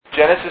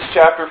Genesis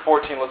chapter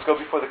 14. Let's go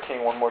before the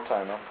King one more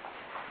time. Huh?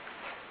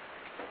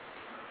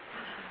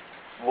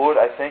 Lord,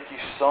 I thank you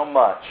so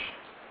much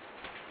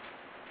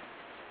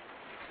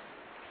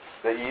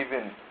that you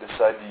even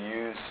decide to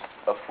use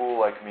a fool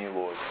like me,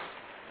 Lord.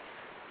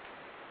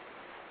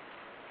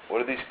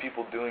 What are these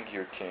people doing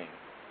here, King?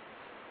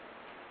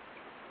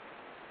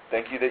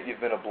 Thank you that you've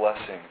been a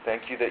blessing.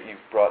 Thank you that you've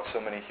brought so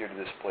many here to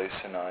this place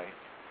tonight.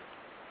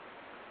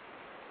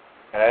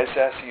 And I just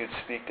ask that you'd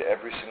speak to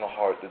every single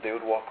heart, that they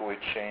would walk away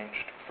changed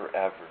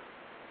forever.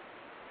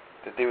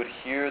 That they would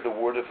hear the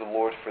word of the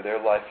Lord for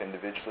their life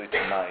individually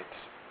tonight.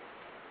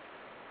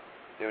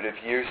 They would have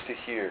ears to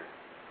hear.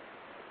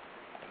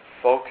 And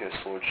focus,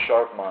 Lord,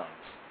 sharp minds.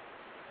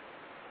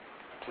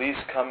 Please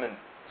come and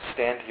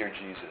stand here,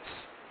 Jesus.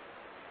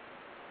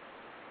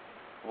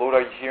 Lord,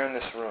 are you here in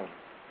this room?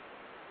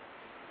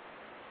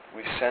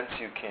 We sense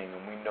you, King,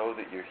 and we know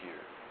that you're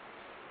here.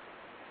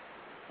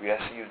 We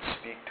ask that you'd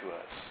speak to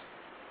us.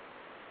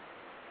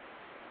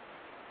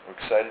 We're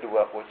excited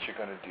about what you're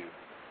going to do.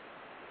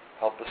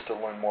 Help us to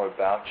learn more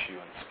about you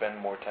and spend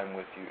more time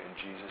with you in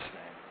Jesus'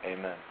 name.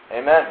 Amen.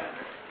 Amen.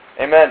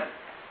 Amen.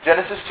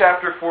 Genesis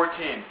chapter 14.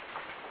 It's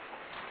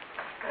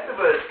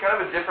kind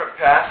of a different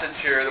passage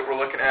here that we're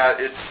looking at.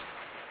 It's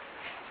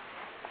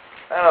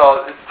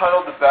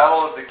titled The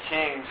Battle of the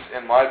Kings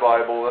in my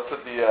Bible. That's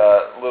what the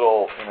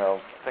little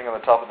thing on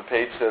the top of the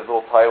page says,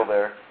 little title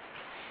there.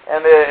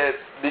 And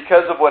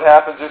because of what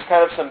happens, there's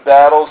kind of some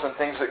battles and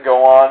things that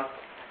go on.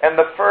 And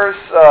the first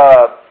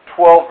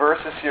 12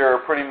 verses here are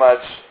pretty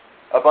much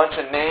a bunch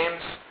of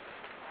names.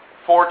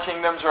 4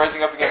 kingdoms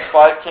rising up against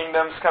 5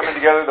 kingdoms, coming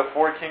together. The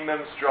 4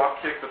 kingdoms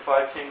drop kick the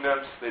 5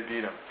 kingdoms. They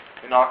beat them.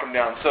 They knock them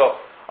down. So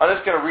I'm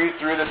just going to read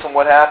through this and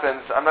what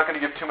happens. I'm not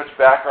going to give too much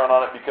background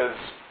on it because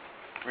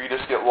we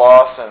just get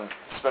lost and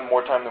spend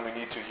more time than we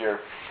need to here.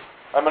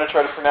 I'm going to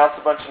try to pronounce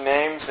a bunch of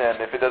names,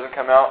 and if it doesn't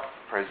come out,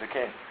 praise the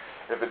King.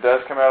 If it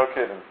does come out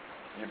okay, then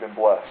you've been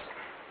blessed.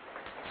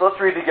 So let's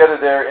read together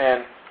there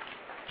in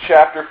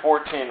chapter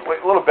 14.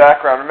 Wait, a little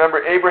background.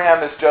 Remember,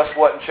 Abraham is just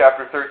what in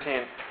chapter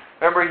 13?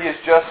 Remember, he has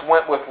just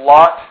went with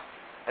Lot,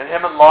 and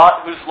him and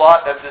Lot, who's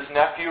Lot? That's his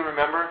nephew,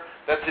 remember?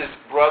 That's his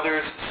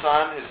brother's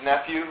son, his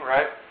nephew,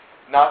 right?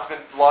 Lot's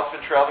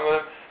been traveling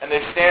with him, and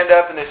they stand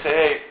up and they say,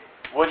 hey,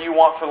 what do you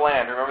want for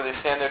land? Remember, they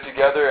stand there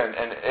together,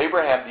 and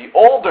Abraham, the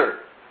older,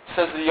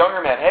 says to the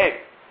younger man,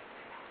 hey,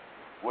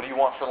 what do you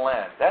want for the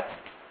land? That's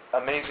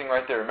amazing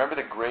right there. Remember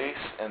the grace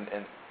and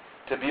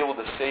to be able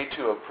to say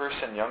to a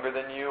person younger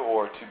than you,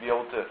 or to be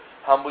able to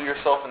humble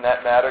yourself in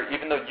that matter,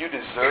 even though you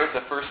deserve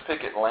the first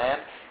pick at land,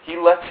 he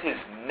lets his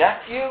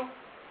nephew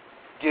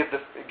get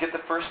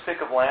the first pick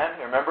of land.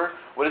 Remember?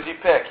 What does he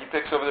pick? He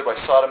picks over there by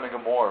Sodom and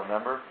Gomorrah,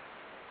 remember?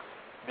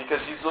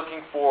 Because he's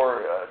looking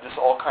for just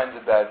all kinds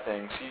of bad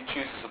things. He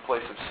chooses a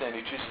place of sin.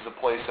 He chooses a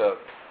place of,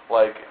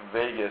 like,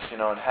 Vegas,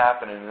 and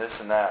happening and this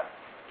and that.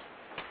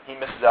 He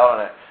misses out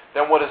on it.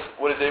 Then what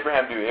does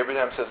Abraham do?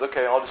 Abraham says,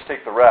 okay, I'll just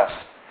take the rest.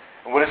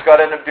 And what does God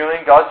end up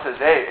doing? God says,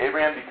 hey,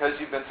 Abraham, because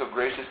you've been so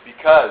gracious,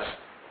 because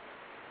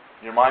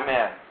you're my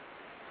man,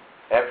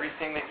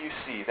 everything that you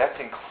see, that's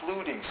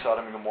including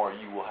Sodom and Gomorrah,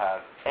 you will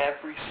have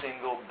every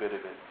single bit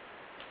of it.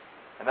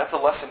 And that's a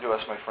lesson to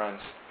us, my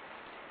friends.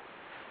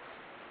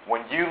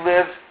 When you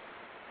live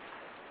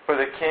for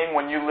the King,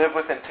 when you live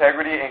with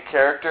integrity and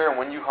character, and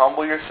when you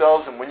humble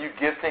yourselves, and when you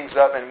give things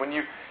up, and when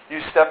you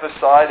step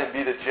aside and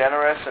be the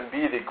generous, and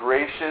be the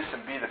gracious,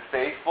 and be the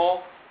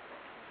faithful,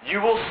 you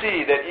will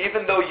see that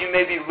even though you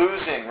may be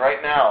losing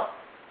right now,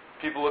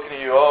 people looking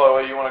at you, oh,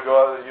 you want to go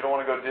out, you don't want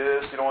to go do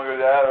this, you don't want to go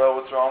do that,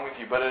 oh, what's wrong with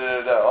you,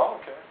 oh,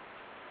 okay.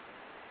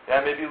 Yeah,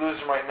 I may be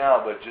losing right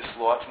now, but just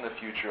watch in the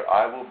future,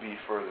 I will be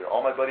further. All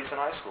my buddies in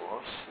high school,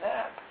 oh,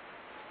 snap.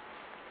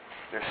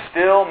 They're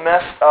still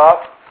messed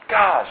up.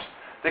 Gosh,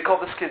 they call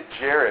this kid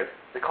Jared.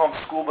 They call him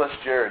School Bus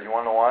Jared. You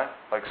want to know why?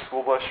 Like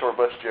School Bus, Short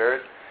Bus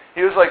Jared.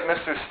 He was like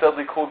Mr.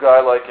 Studley cool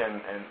guy like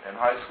in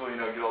high school,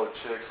 get all the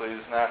chicks,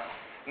 ladies and that.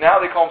 Now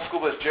they call him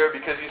School Bus Jared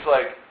because he's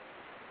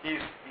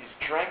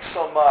drank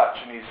so much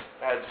and he's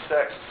had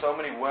sex with so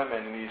many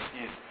women and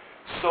he's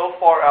so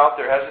far out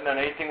there, hasn't done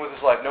anything with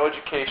his life, no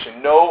education,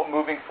 no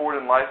moving forward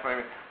in life. I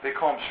mean, they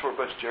call him Short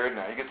Bus Jared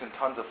now. He gets in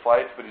tons of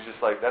fights, but he's just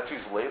like, that's who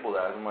he's labeled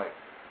as. I'm like,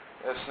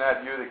 yeah, snap,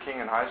 you were the king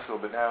in high school,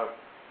 but now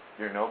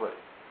you're nobody.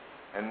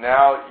 And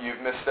now you've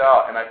missed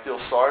out, and I feel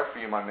sorry for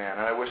you, my man,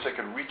 and I wish I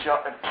could reach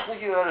out and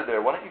pull you out of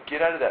there. Why don't you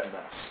get out of that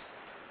mess?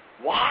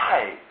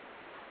 Why?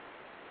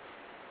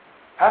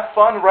 Have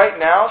fun right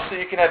now so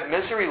you can have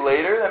misery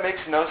later? That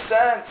makes no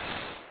sense.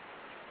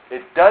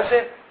 It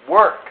doesn't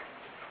work.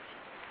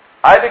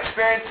 I've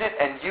experienced it,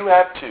 and you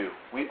have too.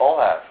 We all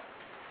have.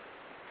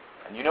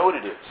 And you know what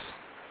it is.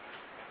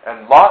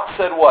 And Lot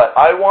said what?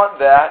 I want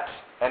that.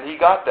 And he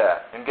got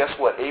that. And guess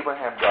what?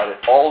 Abraham got it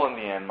all in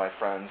the end, my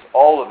friends.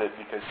 All of it,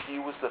 because he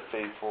was the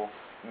faithful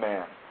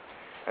man.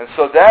 And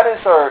so that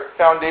is our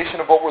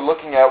foundation of what we're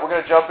looking at. We're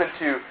going to jump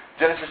into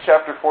Genesis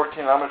chapter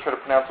 14, and I'm going to try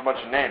to pronounce a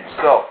bunch of names.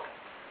 So,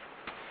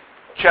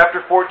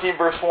 chapter 14,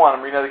 verse 1.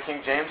 I'm reading out of the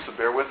King James, so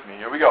bear with me.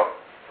 Here we go.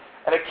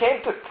 And it came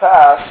to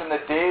pass in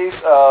the days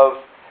of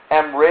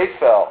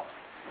Amraphel,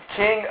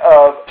 king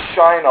of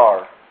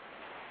Shinar.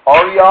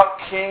 Arioch,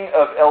 king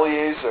of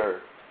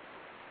Eleazar.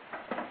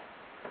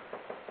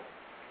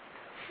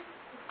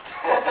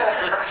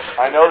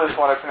 I know this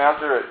one, I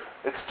pronounced it right.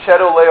 It's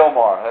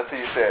Chedorlaomer, that's how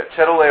you say it.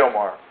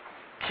 Chedorlaomer,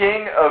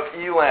 king of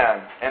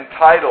Elam, and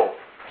Tidal,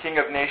 king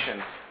of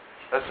nations.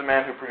 That's the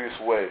man who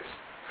produced waves.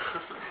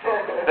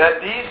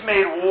 That these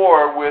made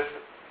war with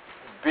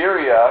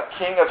Beriah,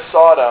 king of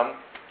Sodom,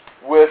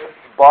 with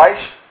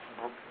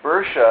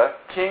Bersha,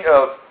 king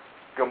of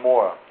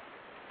Gomorrah,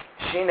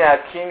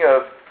 Shinad, king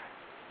of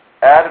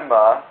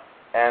Admah,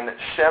 and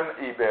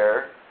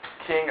Shemeber,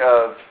 king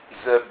of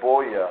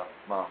Zeboiah,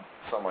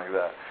 something like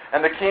that,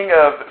 and the king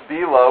of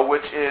Bela,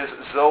 which is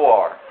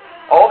Zoar.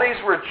 All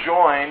these were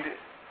joined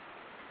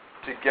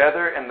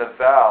together in the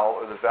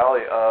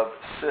valley of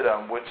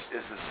Siddim, which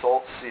is the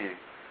Salt Sea.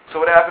 So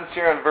what happens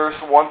here in verse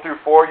 1 through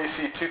 4, you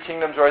see two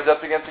kingdoms rise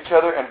up against each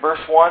other. In verse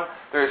 1,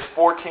 there's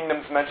 4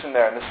 kingdoms mentioned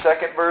there. In the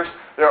second verse,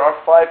 there are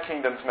 5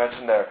 kingdoms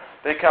mentioned there.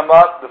 They come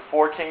up, the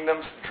 4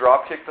 kingdoms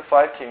drop kick the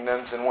 5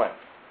 kingdoms and win.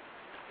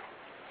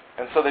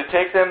 And so they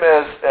take them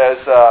as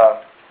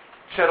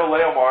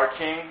Chedorlaomer,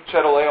 King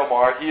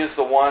Chedorlaomer. He is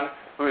the one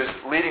who is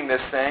leading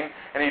this thing,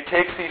 and he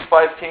takes these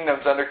 5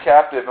 kingdoms under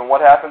captive. And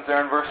what happens there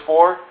in verse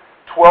 4?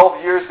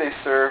 12 years they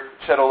served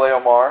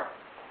Chedorlaomer.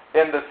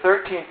 In the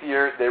 13th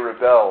year, they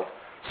rebelled.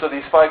 So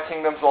these 5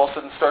 kingdoms all of a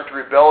sudden start to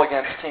rebel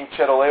against King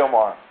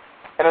Chedorlaomer.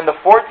 And in the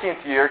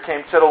 14th year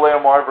came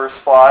Chedorlaomer, verse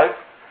 5,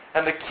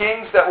 and the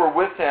kings that were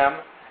with him,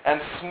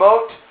 and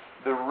smote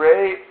the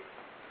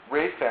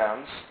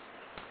Rephaims,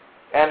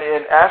 and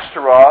in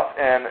Ashtaroth,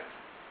 and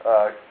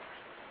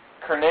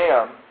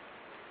Karnaim,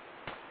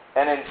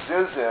 and in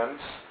Zuzims,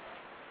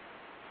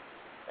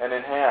 and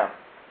in Ham,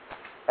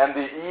 and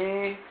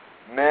the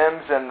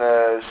Mims and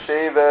the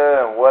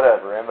Sheva and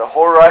whatever, and the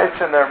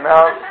Horites and their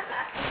Mount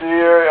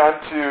Seir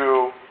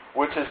unto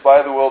which is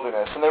by the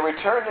wilderness. And they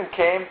returned and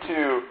came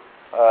to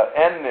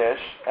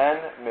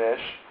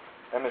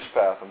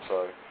Mishpath,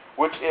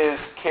 which is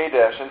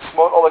Kadesh, and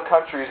smote all the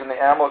countries and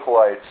the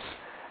Amalekites,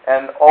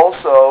 and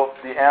also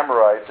the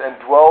Amorites, and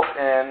dwelt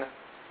in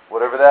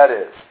whatever that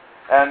is.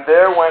 And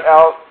there went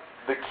out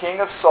the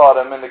king of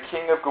Sodom, and the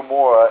king of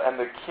Gomorrah, and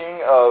the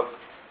king of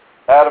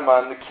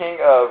Admah, and the king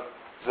of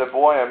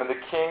Zeboim, and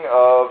the king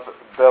of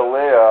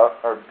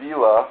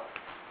Bela,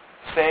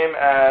 same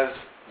as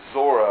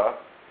Zorah,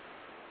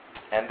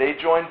 and they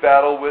joined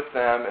battle with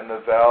them in the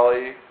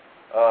valley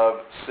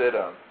of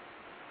Siddim,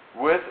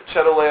 with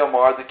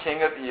Chedorlaomer, the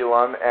king of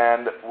Elam,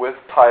 and with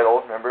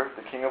Tidal, remember,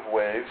 the king of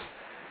waves,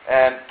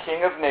 and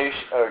king of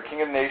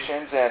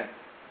nations, and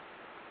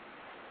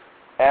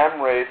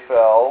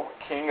Amraphel,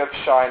 king of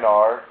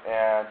Shinar,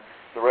 and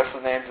the rest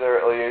of the names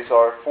there,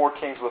 Eleazar, 4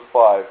 kings with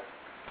 5.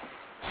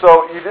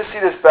 So you just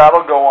see this battle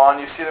go on.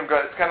 You see them go.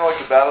 It's kind of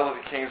like the battle of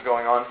the kings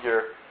going on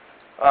here.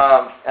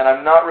 And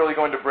I'm not really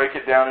going to break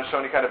it down and show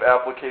any kind of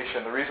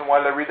application. The reason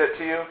why did I read that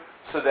to you?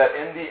 So that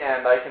in the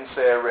end I can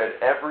say I read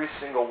every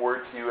single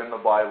word to you in the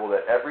Bible,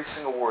 that every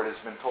single word has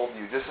been told to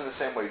you, just in the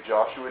same way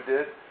Joshua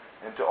did,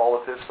 and to all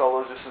of his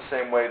fellows, just the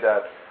same way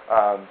that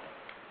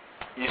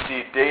you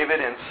see David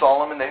and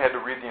Solomon, they had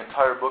to read the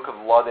entire book of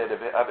the law. They had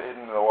to have it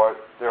hidden in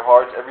their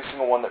hearts, every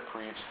single one that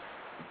preached.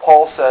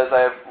 Paul says,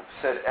 I have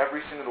said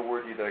every single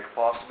word to you that I could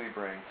possibly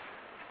bring,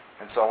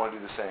 and so I want to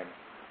do the same.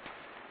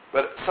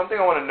 But something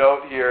I want to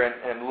note here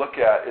and look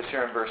at is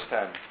here in verse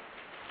 10.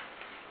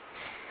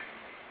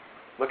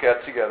 Look at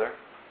it together.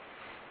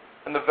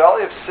 And the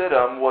valley of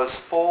Siddim was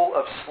full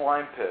of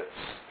slime pits,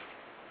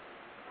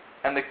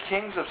 and the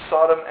kings of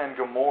Sodom and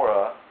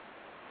Gomorrah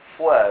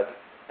fled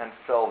and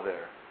fell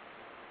there,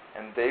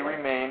 and they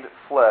remained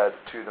fled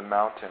to the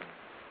mountain.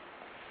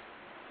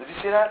 Did you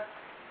see that?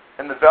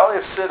 In the valley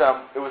of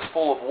Siddim, it was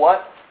full of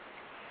what?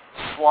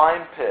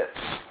 Slime pits.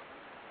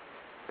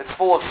 It's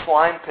full of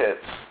slime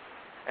pits.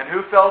 And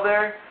who fell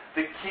there?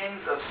 The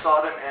kings of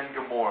Sodom and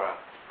Gomorrah.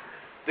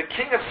 The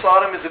king of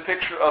Sodom is a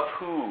picture of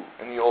who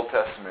in the Old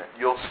Testament?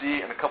 You'll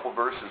see in a couple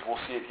verses. We'll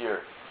see it here.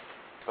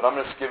 But I'm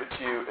going to give it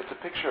to you. It's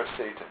a picture of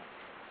Satan.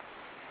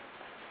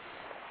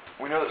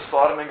 We know that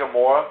Sodom and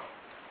Gomorrah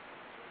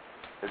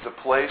is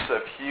a place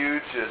of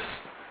huge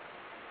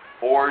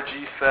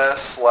orgy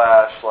fest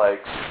 /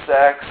 like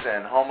sex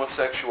and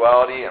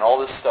homosexuality and all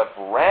this stuff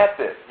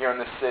rampant here in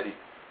this city.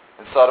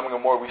 In Sodom and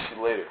Gomorrah we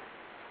see later.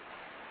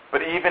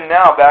 But even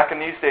now, back in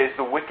these days,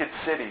 the wicked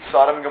city,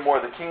 Sodom and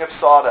Gomorrah, the king of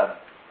Sodom,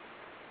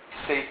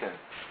 Satan,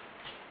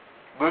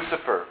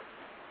 Lucifer.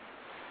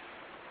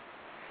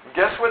 And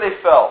guess where they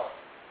fell?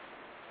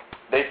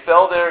 They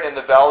fell there in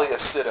the valley of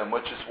Siddim,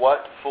 which is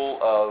what? Full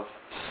of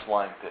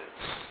slime pits.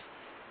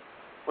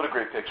 What a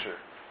great picture.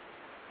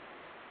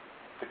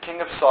 The king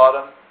of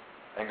Sodom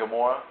and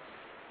Gomorrah,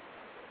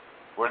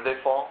 where did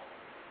they fall?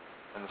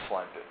 In the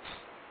slime pits.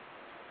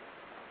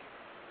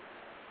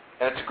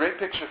 And it's a great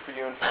picture for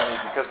you and for me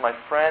because, my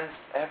friends,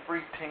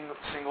 every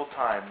single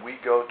time we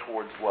go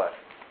towards what?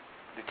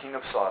 The king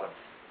of Sodom.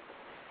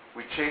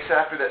 We chase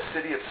after that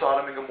city of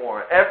Sodom and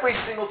Gomorrah. Every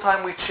single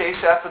time we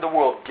chase after the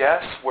world,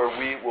 guess where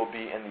we will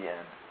be in the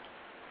end?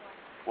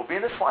 We'll be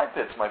in the slime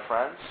pits, my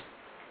friends.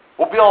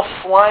 We'll be all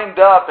slimed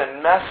up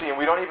and messy, and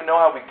we don't even know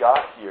how we got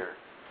here.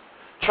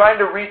 Trying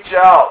to reach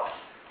out,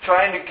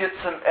 trying to get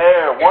some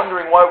air,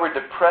 wondering why we're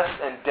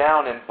depressed and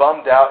down and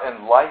bummed out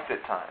in life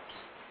at times.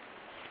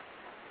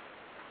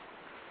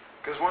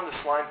 Because we're in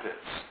the slime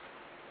pits.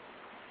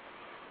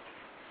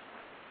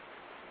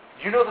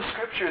 You know the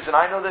Scriptures, and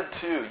I know them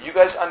too. You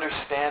guys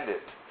understand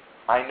it.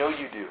 I know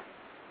you do.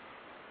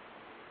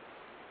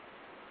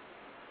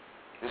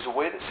 There's a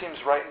way that seems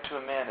right unto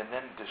a man, and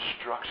then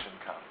destruction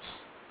comes.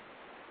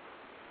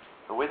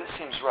 The way that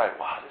seems right.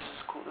 Wow, this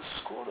is cool. This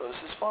is cool, though.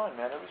 This is fun,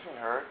 man. Nobody's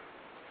being hurt.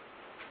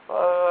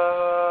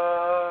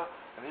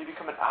 And then you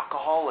become an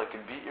alcoholic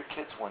and beat your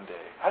kids one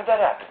day. How did that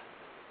happen?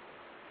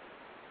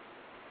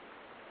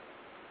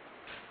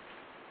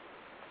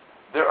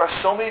 There are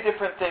so many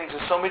different things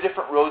and so many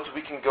different roads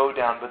we can go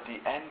down, but the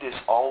end is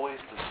always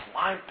the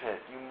slime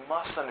pit. You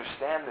must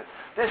understand this.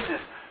 This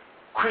is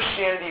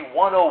Christianity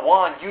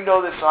 101. You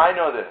know this, I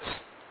know this.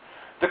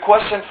 The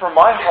question for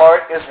my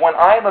heart is when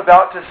I am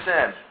about to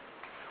sin,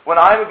 when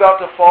I am about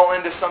to fall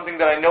into something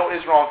that I know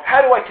is wrong,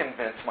 how do I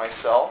convince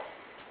myself?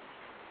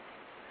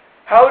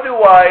 How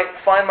do I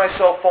find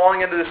myself falling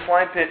into the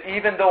slime pit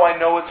even though I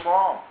know it's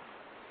wrong?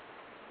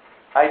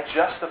 I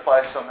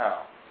justify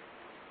somehow.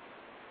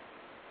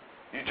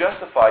 You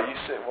justify, you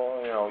say,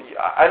 well, you know,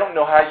 I don't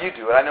know how you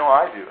do it, I know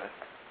how I do it.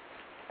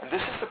 And this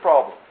is the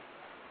problem.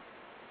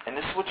 And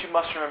this is what you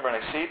must remember, and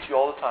I say it to you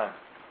all the time,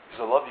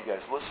 because I love you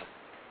guys. Listen.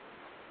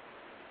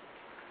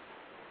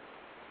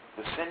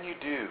 The sin you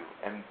do,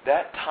 and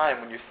that time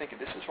when you're thinking,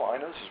 this is wrong,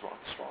 I know this is wrong,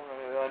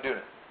 I'm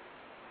doing it.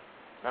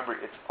 Remember,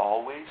 it's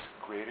always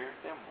greater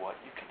than what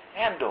you can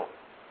handle.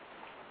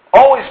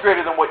 Always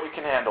greater than what you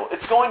can handle.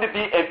 It's going to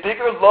be a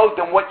bigger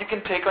load than what you can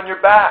take on your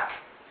back.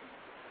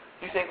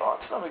 You think, oh,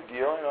 it's no big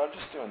deal, you know, I'm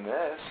just doing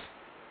this.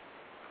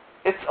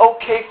 It's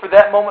okay for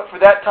that moment, for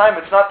that time.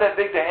 It's not that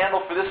big to handle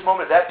for this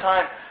moment, at that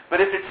time.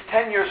 But if it's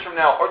 10 years from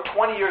now, or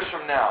 20 years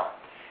from now,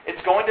 it's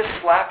going to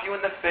slap you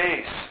in the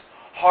face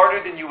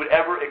harder than you would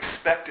ever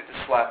expect it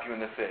to slap you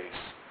in the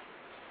face.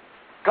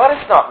 God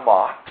is not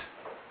mocked.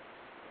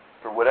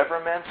 For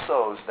whatever a man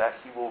sows, that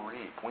he will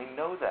reap. We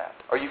know that.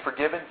 Are you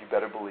forgiven? You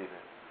better believe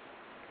it.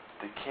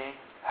 The King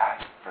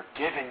has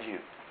forgiven you.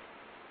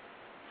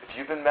 If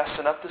you've been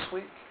messing up this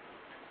week,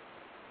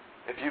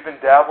 if you've been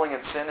dabbling in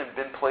sin and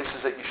been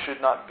places that you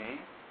should not be,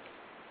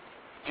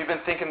 if you've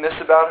been thinking this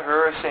about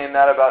her or saying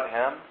that about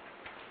him,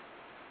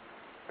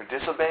 or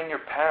disobeying your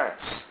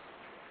parents,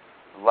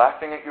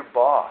 laughing at your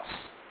boss,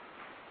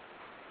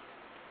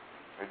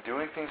 or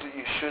doing things that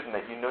you shouldn't,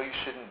 that you know you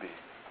shouldn't be,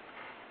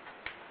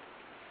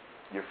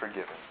 you're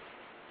forgiven.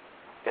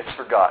 It's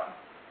forgotten.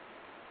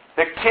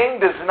 The King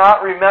does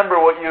not remember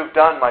what you have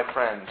done, my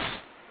friends.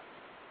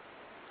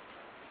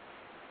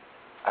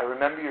 I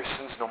remember your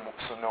sins no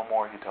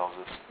more, he tells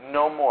us.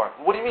 No more.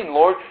 What do you mean,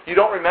 Lord? You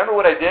don't remember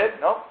what I did?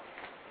 No.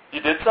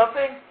 You did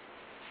something?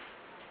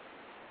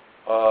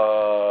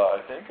 I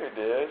think I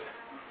did.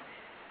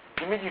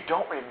 You mean you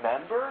don't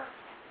remember?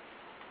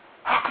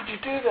 How could you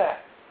do that?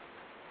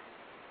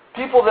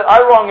 People that I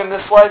wrong in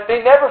this life,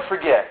 they never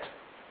forget.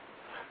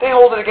 They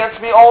hold it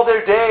against me all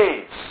their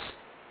days.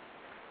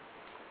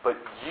 But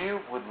you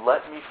would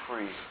let me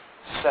free,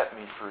 set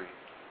me free.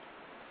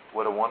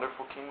 What a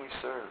wonderful King we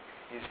serve.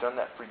 He's done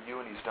that for you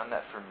and He's done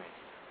that for me.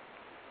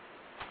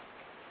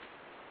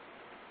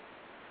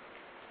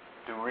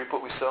 Do we reap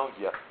what we sow?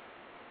 Yep.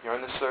 You're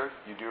in this earth,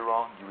 you do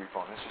wrong, you reap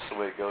wrong. That's just the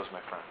way it goes,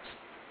 my friends.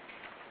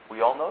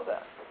 We all know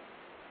that.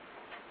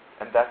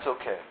 And that's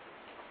okay.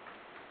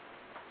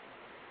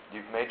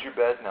 You've made your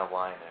bed, now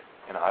lie in it.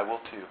 And I will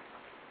too.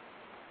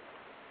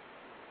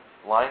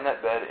 Lie in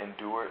that bed,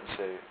 endure it, and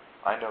say,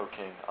 I know,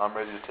 King, I'm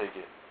ready to take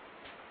it.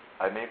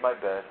 I made my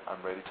bed,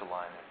 I'm ready to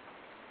lie in it.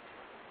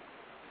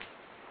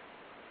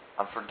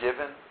 I'm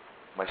forgiven.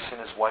 My sin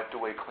is wiped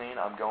away clean.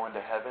 I'm going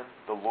to heaven.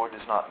 The Lord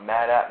is not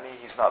mad at me.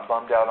 He's not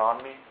bummed out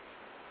on me.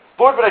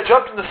 Lord, but I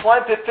jumped in the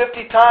slime pit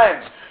 50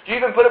 times. You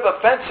even put up a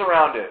fence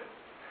around it.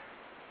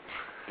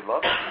 He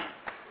loves you.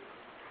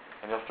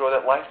 And He'll throw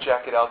that life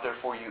jacket out there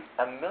for you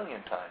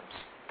 1,000,000 times.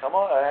 Come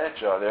on,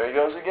 Josh. There he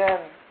goes again.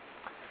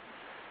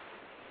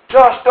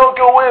 Josh, don't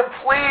go in,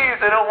 please.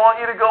 I don't want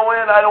you to go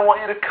in. I don't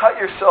want you to cut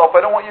yourself.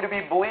 I don't want you to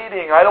be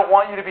bleeding. I don't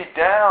want you to be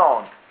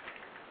down.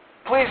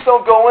 Please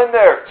don't go in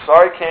there.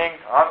 Sorry, King.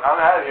 I'm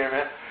out of here,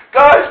 man.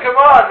 Guys, come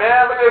on,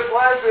 man. Look at this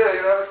last bit.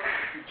 You know,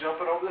 you're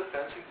jumping over the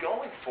fence and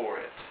going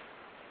for it.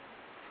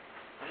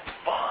 And it's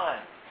fun.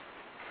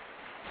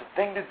 It's a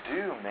thing to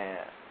do,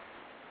 man.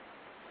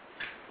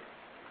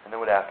 And then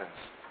what happens?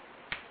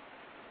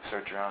 You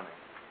start drowning.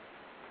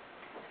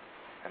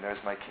 And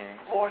there's my King.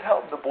 Lord,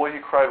 help the boy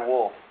who cried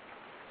wolf.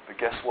 But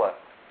guess what?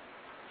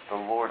 The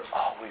Lord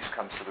always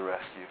comes to the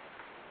rescue.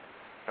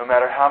 No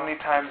matter how many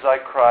times I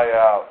cry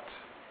out.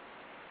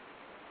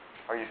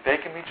 Are you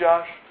faking me,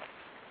 Josh?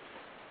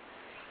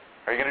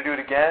 Are you going to do it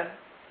again?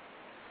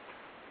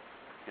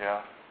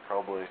 Yeah,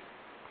 probably.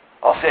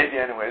 I'll save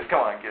you anyways. Come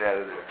on, get out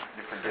of there.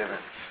 You're forgiven.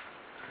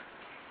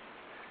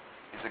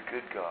 He's a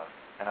good God.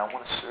 And I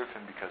want to serve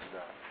Him because of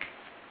that.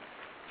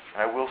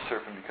 And I will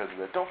serve him because of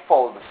that. Don't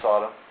follow the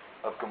Sodom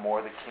of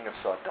Gomorrah, the king of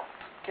Sodom. Don't.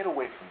 Get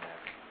away from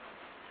there.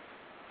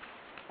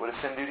 What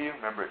does sin do to you?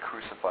 Remember, it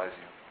crucifies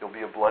you. You'll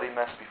be a bloody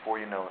mess before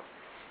you know it.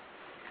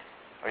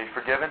 Are you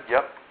forgiven?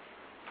 Yep.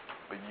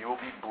 But you will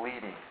be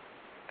bleeding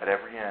at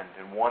every end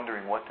and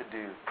wondering what to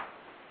do.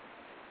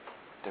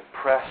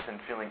 Depressed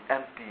and feeling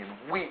empty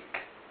and weak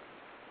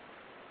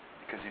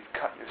because you've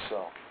cut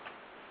yourself.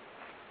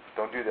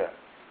 Don't do that.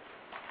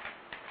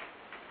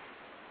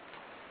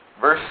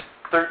 Verse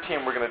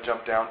 13 we're going to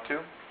jump down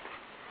to.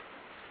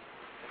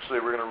 Actually,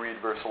 we're going to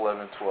read verse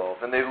 11 and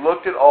 12. And they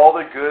looked at all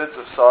the goods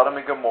of Sodom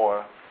and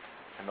Gomorrah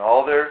and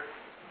all their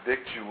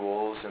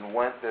victuals and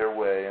went their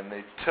way. And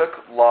they took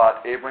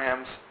Lot,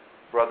 Abraham's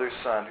brother's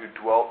son, who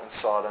dwelt in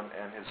Sodom,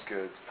 and his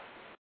goods,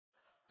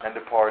 and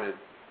departed.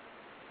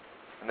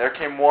 And there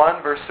came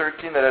one, verse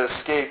 13, that had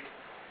escaped,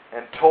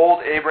 and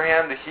told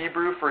Abraham the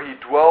Hebrew, for he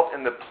dwelt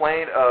in the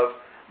plain of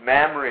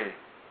Mamre,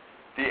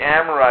 the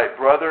Amorite,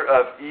 brother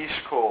of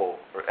Eshcol,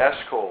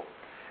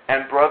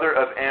 and brother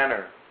of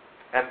Aner.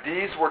 And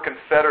these were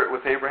confederate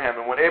with Abraham.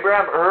 And when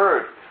Abraham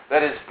heard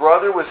that his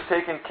brother was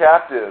taken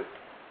captive,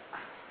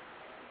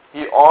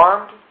 he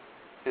armed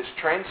his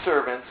trained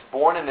servants,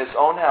 born in his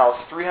own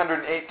house,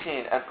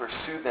 318, and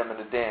pursued them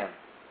into Dan.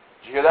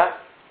 Did you hear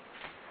that?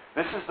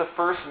 This is the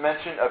first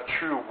mention of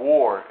true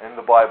war in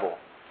the Bible.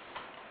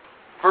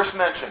 First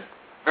mention.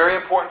 Very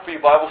important for you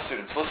Bible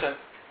students. Listen.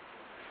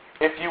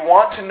 If you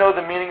want to know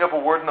the meaning of a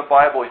word in the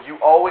Bible, you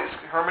always...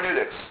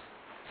 Hermeneutics.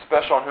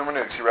 Special on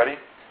hermeneutics. You ready?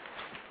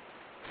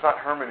 It's not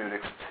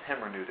hermeneutics, it's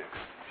hermeneutics.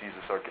 Jesus,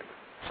 sorry,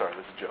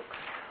 that's a joke.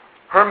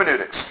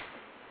 Hermeneutics.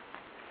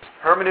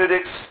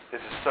 Hermeneutics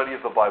is a study of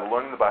the Bible,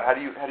 learning the Bible. How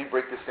do you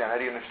break this down? How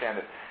do you understand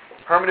it?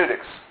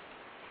 Hermeneutics.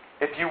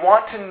 If you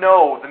want to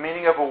know the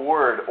meaning of a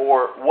word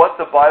or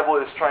what the Bible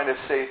is trying to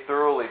say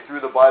thoroughly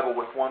through the Bible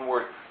with one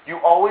word,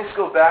 you always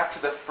go back to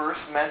the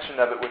first mention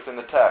of it within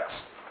the text,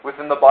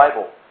 within the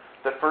Bible.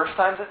 The first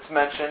times it's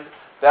mentioned,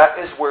 that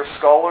is where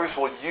scholars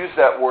will use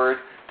that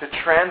word to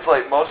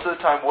translate most of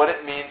the time what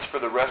it means for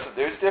the rest of...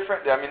 There's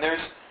differences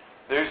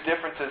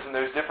and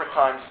there's different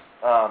times,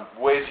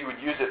 ways you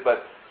would use it,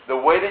 but the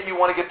way that you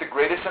want to get the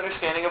greatest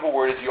understanding of a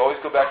word is you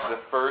always go back to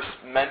the first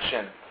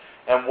mention.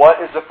 And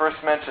what is the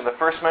first mention? The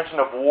first mention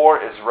of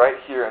war is right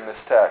here in this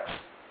text.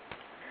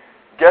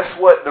 Guess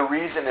what the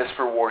reason is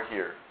for war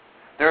here?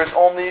 There is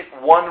only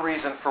one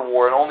reason for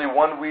war, and only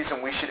one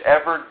reason we should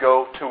ever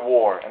go to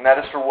war. And that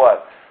is for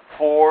what?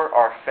 For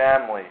our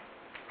family.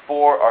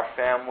 For our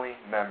family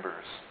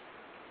members.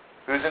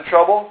 Who's in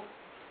trouble?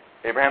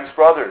 Abraham's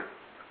brother.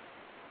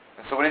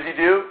 And so what does he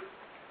do?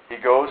 He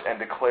goes and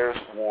declares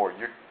war.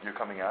 You're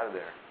coming out of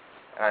there.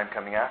 And I'm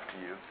coming after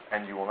you,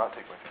 and you will not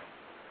take my family.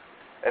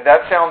 And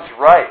that sounds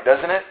right,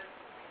 doesn't it?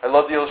 I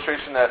love the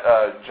illustration that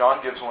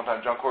John gives one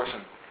time, John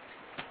Corson.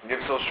 He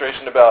gives this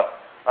illustration about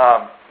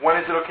when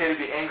is it okay to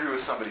be angry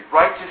with somebody?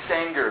 Righteous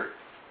anger.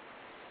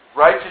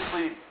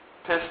 Righteously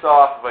pissed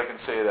off, if I can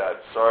say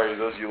that. Sorry,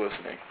 those of you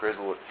listening. Praise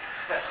the Lord.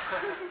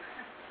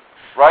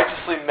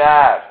 Righteously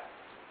mad.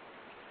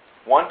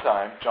 One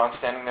time, John's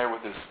standing there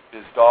with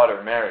his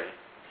daughter, Mary,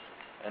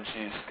 and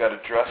she's got a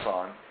dress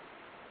on,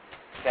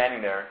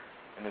 standing there,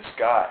 and this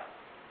guy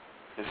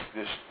just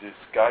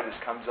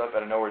comes up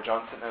out of nowhere.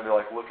 John's sitting there, they're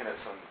like looking at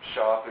some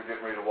shop, they're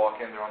getting ready to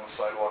walk in, they're on the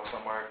sidewalk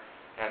somewhere,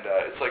 and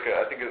it's like,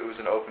 I think it was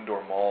an open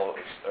door mall,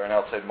 or an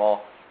outside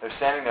mall. They're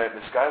standing there,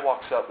 this guy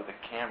walks up with a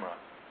camera,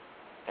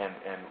 and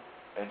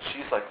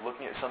she's like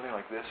looking at something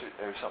like this,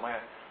 or something like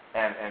that,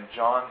 and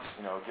John's,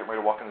 getting ready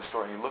to walk in the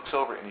store, and he looks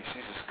over, and he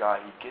sees this guy,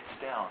 he gets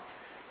down,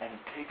 and he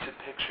takes a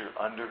picture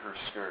under her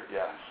skirt,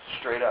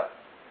 straight up,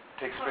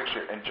 takes a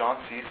picture, and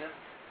John sees him,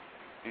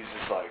 he's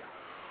just like,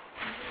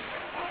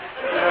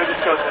 he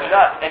just goes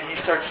nuts, and he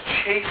starts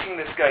chasing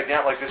this guy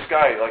down. Like this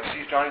guy,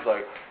 sees John. He's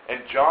like,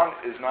 and John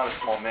is not a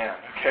small man.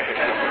 Okay,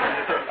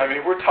 I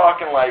mean we're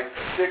talking like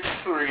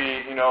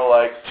 6'3", 260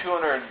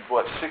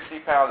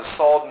 pounds of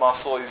solid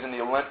muscle. He's in the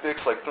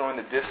Olympics, like throwing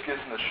the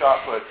discus and the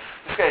shot put.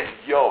 This guy's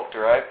yoked,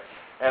 all right,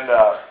 and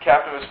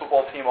captain of his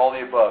football team, all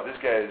the above. This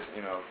guy is,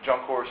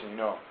 John Corson,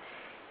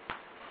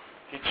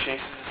 He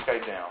chases this guy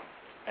down.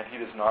 And he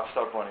does not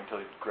stop running until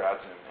he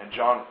grabs him. And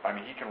John,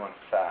 he can run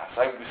fast.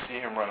 I would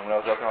see him running when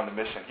I was out there on the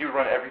mission. He would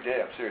run every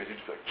day, I'm serious.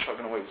 He'd just be like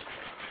chugging away. He was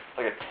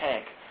like a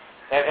tank.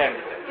 And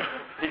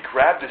he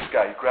grabbed this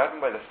guy. He grabbed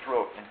him by the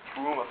throat and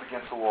threw him up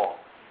against the wall.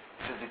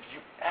 He says, if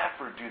you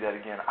ever do that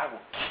again, I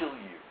will kill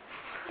you.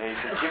 And he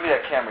said, give me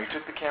that camera. He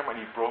took the camera and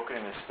he broke it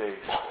in his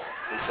face.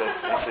 He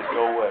said,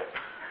 go away.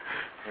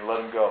 And he let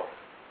him go.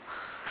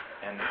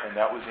 And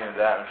that was the end of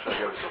that. I'm sure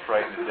I was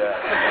frightened to death.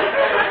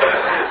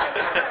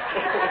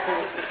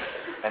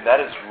 And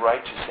that is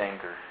righteous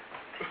anger.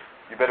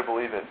 You better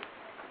believe it.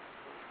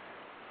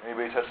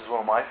 Anybody touches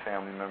one of my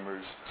family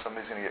members,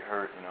 somebody's going to get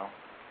hurt, I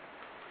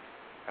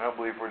don't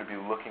believe we're to be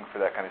looking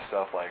for that kind of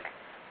stuff like,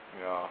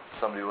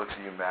 somebody looks at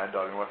you mad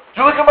dog and what?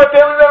 Did you look at my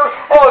family member?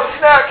 Oh,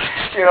 snap!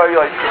 You're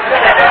like,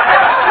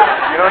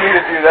 you don't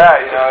need to do that,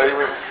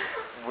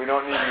 We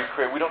don't need to be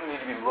crazy. We don't need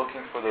to be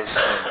looking for those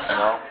things,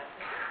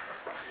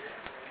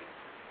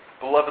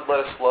 Beloved, let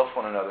us love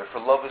one another, for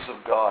love is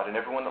of God, and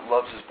everyone that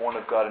loves is born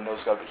of God and knows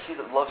God. But he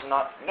that loves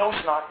not knows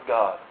not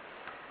God,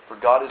 for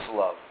God is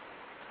love.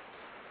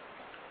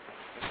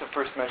 This is the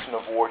first mention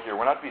of war here.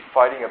 We're not to be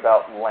fighting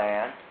about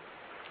land.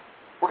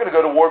 We're going to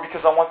go to war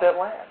because I want that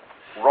land.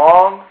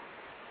 Wrong.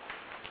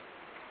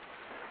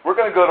 We're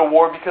going to go to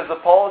war because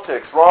of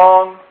politics.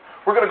 Wrong.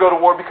 We're going to go to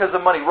war because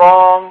of money.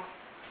 Wrong.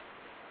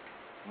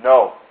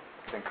 No,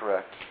 it's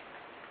incorrect.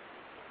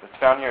 It's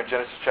found here in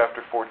Genesis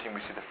chapter 14. We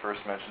see the first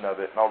mention of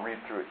it. And I'll read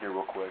through it here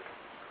real quick.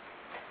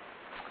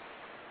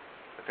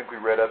 I think we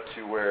read up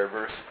to where?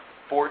 Verse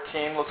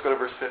 14. Let's go to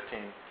verse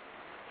 15.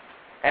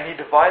 And he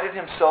divided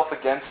himself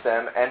against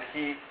them, and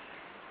he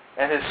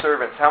and his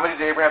servants. How many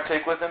did Abraham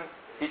take with him?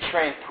 He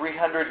trained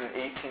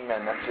 318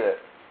 men. That's it.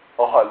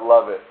 Oh, I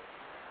love it.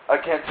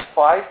 Against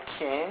 5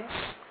 kings.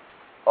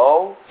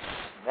 Oh,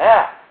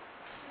 snap.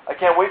 I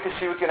can't wait to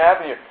see what's going to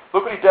happen here.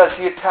 Look what he does.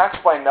 He attacks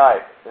by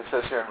night. It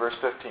says here in verse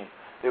 15.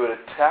 They would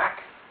attack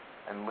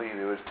and leave.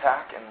 They would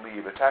attack and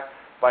leave. Attack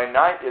by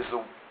night is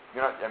the...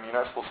 you're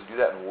not supposed to do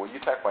that in war. You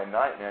attack by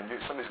night, man.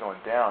 Somebody's going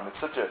down. It's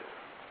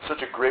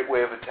such a great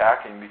way of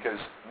attacking because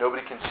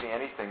nobody can see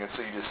anything, and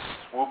so you just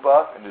swoop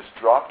up and just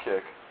drop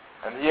kick.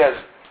 And he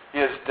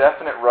has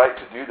definite right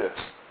to do this.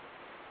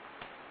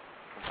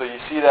 And so you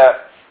see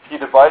that he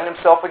divided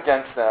himself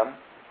against them,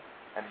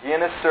 and he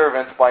and his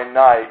servants by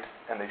night,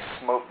 and they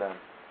smote them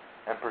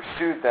and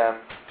pursued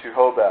them to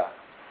Hobah,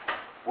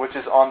 which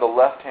is on the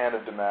left hand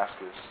of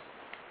Damascus.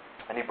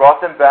 And he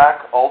brought them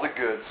back all the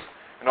goods,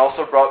 and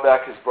also brought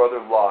back his brother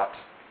Lot,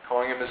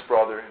 calling him his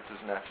brother, it's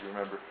his nephew,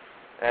 remember,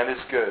 and his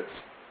goods,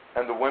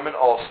 and the women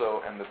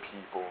also, and the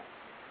people.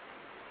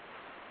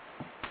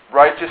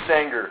 Righteous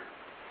anger.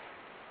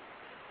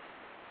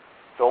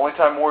 The only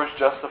time war is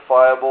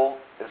justifiable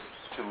is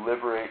to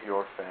liberate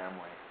your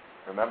family.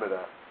 Remember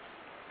that.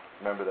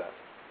 Remember that.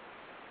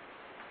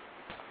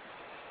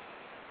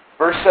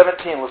 Verse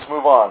 17, let's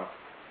move on.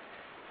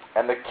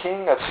 And the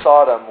king of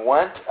Sodom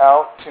went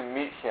out to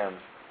meet him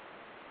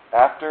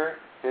after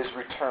his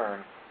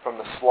return from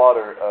the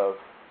slaughter of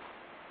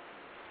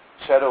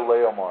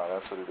Chedorlaomer,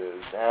 that's what it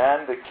is,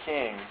 and the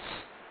kings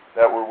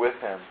that were with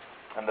him,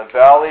 and the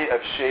valley of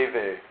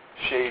Shavi,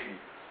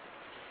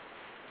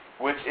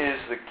 which is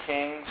the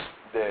king's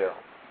dale.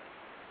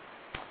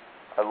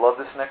 I love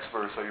this next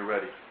verse. Are you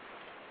ready?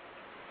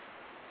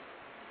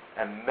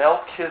 And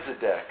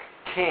Melchizedek,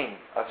 king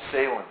of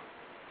Salem,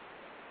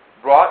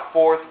 brought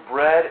forth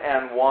bread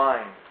and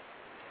wine,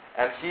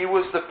 and he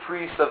was the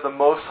priest of the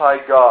Most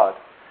High God.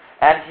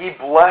 And he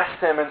blessed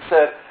him and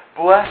said,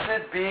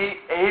 Blessed be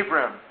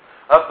Abram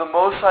of the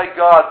Most High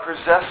God,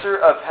 possessor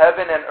of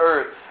heaven and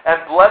earth,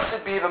 and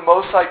blessed be the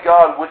Most High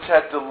God, which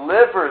had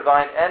delivered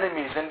thine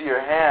enemies into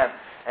your hand.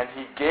 And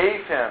he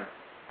gave him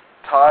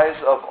tithes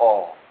of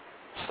all.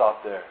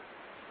 Stop there.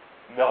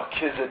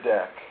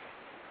 Melchizedek.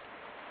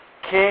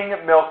 King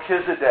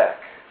Melchizedek.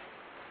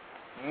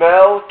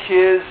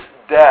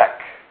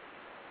 Melchizedek.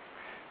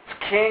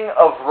 King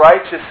of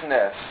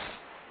righteousness.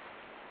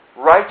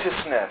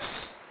 Righteousness.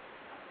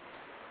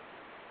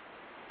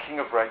 King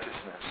of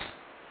righteousness.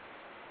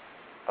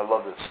 I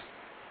love this.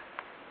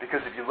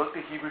 Because if you look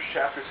at Hebrews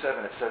chapter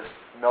 7, it says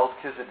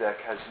Melchizedek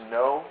has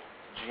no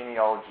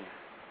genealogy.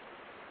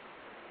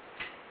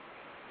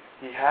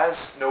 He has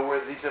nowhere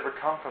that he's ever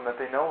come from that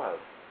they know of.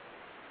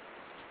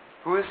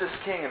 Who is this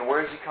king and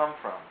where has he come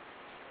from?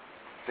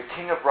 The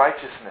king of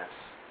righteousness,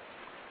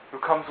 who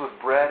comes with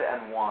bread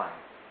and wine.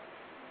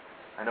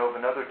 I know of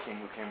another king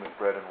who came with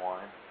bread and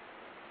wine,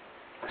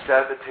 who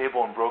sat at the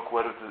table and broke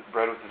bread with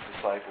his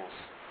disciples.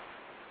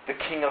 The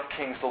King of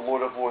Kings, the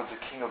Lord of Lords, the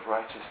King of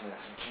righteousness,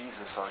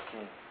 Jesus our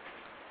King.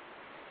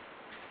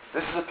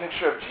 This is a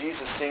picture of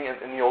Jesus seen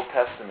in the Old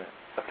Testament.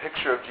 A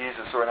picture of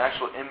Jesus, or an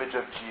actual image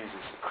of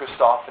Jesus. A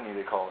Christophany,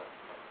 they call it.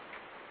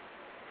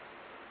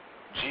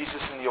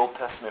 Jesus in the Old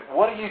Testament.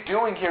 What are you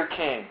doing here,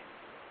 King?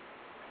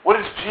 What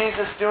is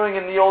Jesus doing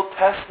in the Old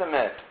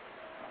Testament?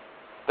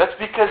 That's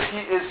because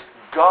He is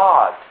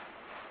God.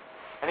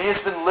 And He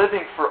has been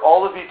living for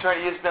all of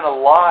eternity. He has been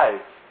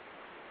alive.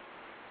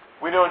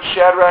 We know in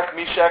Shadrach,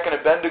 Meshach, and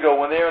Abednego,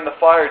 when they were in the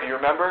fire, do you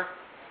remember?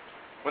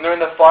 When they're in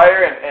the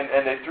fire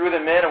and they threw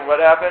them in, and what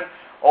happened?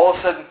 All of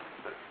a sudden,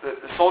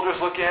 the soldiers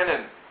look in,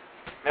 and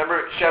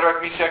remember,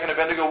 Shadrach, Meshach, and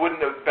Abednego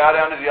wouldn't bow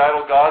down to the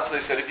idol gods, so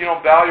they said, if you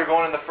don't bow, you're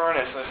going in the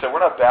furnace. And they said,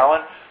 we're not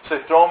bowing. So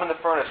they throw them in the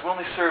furnace. We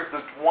only serve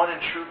the one and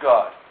true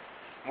God.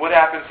 And what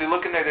happens? They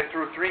look in there, they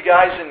threw 3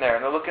 guys in there,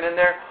 and they're looking in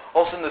there.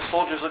 All of a sudden, the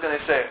soldiers look and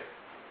they say,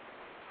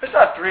 there's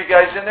not 3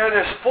 guys in there,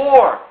 there's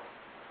 4.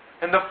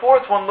 And the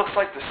 4th one looks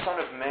like the Son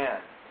of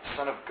Man, the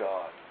Son of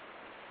God.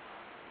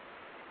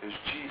 There's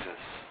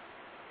Jesus.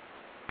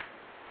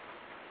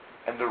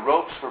 And the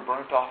ropes were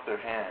burnt off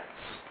their hands.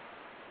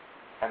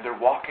 And they're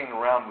walking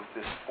around with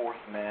this 4th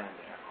man in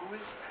there. Who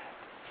is that?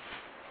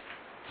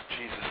 It's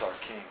Jesus our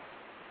King.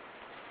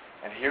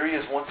 And here He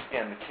is once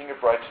again, the King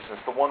of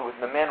righteousness,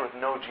 the man with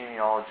no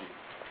genealogy.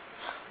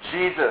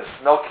 Jesus,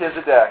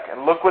 Melchizedek.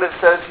 And look what it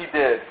says He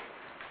did.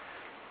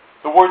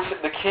 The word,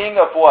 the king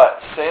of what?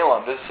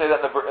 Salem. Does it say that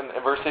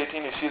in verse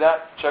 18? You see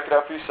that? Check it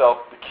out for yourself.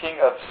 The king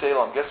of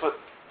Salem. Guess what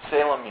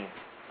Salem means?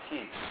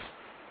 Peace.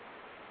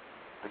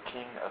 The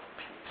king of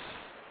peace.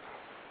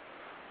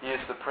 He is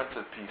the prince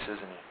of peace,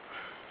 isn't he?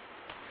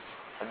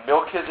 And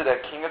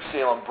Melchizedek, king of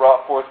Salem,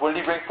 brought forth, what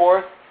did he bring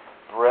forth?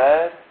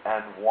 Bread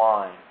and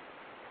wine.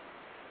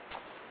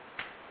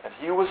 And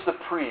he was the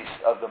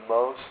priest of the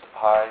Most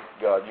High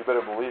God. You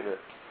better believe it.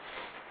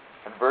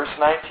 In verse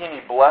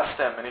 19, he blessed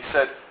him, and he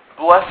said,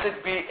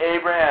 Blessed be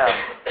Abraham,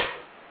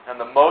 and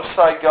the Most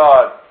High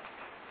God,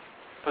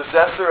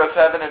 possessor of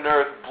heaven and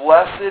earth.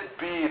 Blessed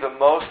be the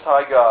Most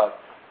High God,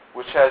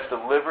 which has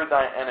delivered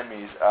thine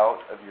enemies out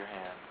of your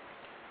hand.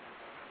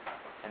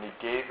 And he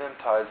gave them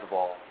tithes of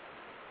all.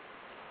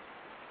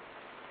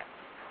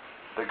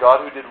 The God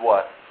who did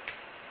what?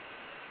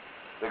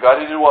 The God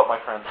who did what, my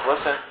friends?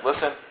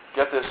 Listen,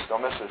 get this,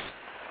 don't miss this.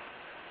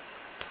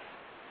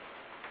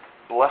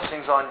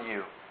 Blessings on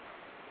you.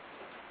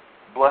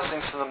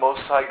 Blessings to the Most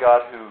High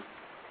God who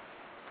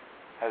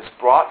has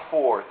brought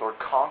forth or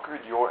conquered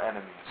your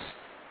enemies.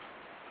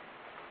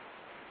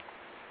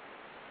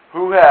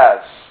 Who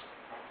has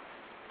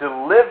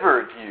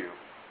delivered you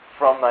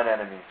from thine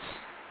enemies.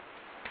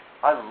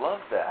 I love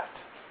that.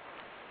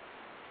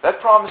 That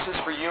promise is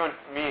for you and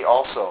me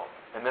also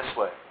in this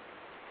way.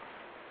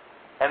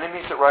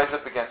 Enemies that rise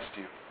up against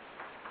you.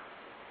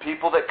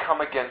 People that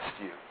come against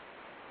you.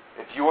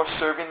 If you are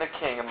serving the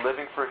King and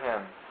living for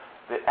Him,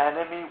 the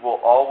enemy will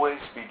always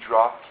be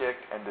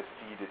drop-kicked and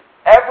defeated.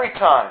 Every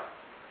time.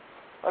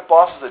 My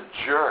boss is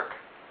a jerk.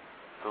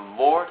 The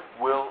Lord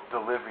will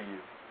deliver you.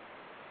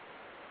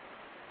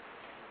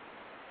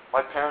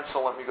 My parents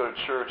don't let me go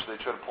to church.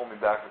 They try to pull me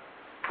back.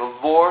 The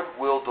Lord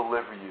will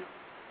deliver you.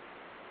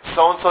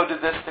 So-and-so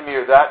did this to me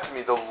or that to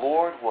me. The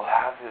Lord will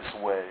have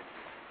His way.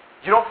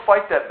 You don't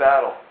fight that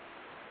battle.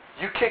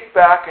 You kick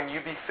back and you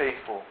be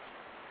faithful.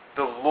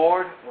 The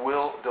Lord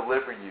will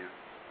deliver you.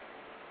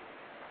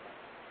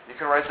 You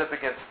can rise up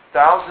against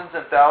thousands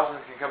and thousands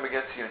can come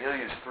against you, and He'll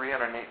use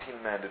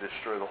 318 men to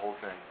destroy the whole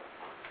thing.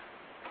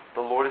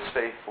 The Lord is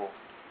faithful.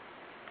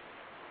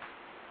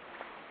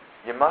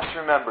 You must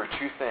remember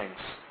two things.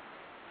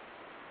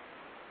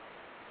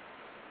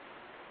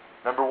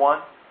 Number one,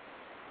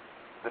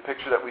 the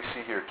picture that we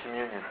see here,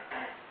 communion.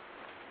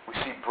 We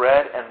see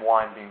bread and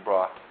wine being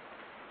brought.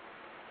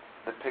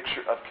 The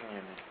picture of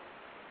communion.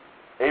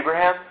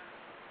 Abraham,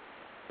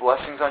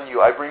 blessings on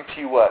you. I bring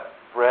to you what?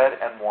 Bread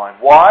and wine.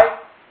 Why?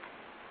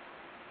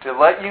 To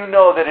let you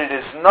know that it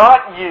is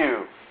not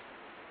you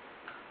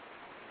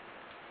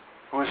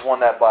who has won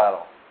that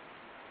battle.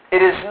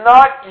 It is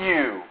not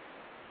you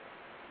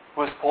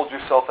who has pulled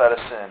yourself out of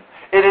sin.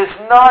 It is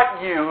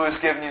not you who has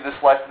given you this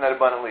life and that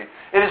abundantly.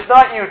 It is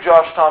not you,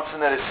 Josh Thompson,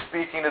 that is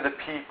speaking to the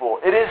people.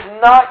 It is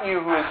not you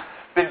who has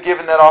been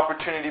given that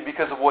opportunity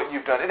because of what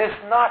you've done. It is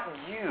not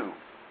you.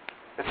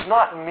 It's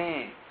not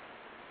me.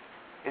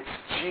 It's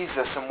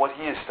Jesus and what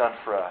He has done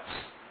for us.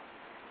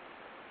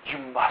 You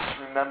must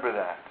remember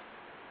that.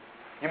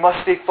 You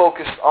must stay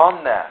focused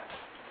on that.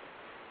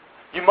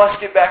 You must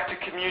get back to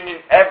communion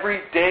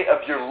every day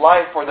of your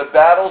life or the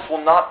battles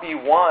will not be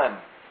won.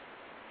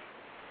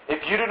 If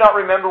you do not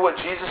remember what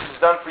Jesus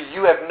has done for you,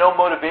 you have no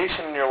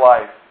motivation in your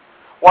life.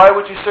 Why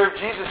would you serve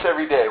Jesus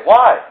every day?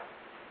 Why?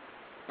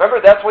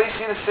 Remember, that's why you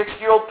see the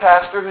 60-year-old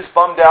pastor who's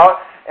bummed out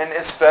and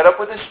is fed up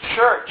with his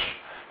church.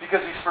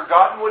 Because he's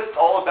forgotten what it's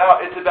all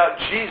about. It's about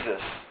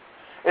Jesus.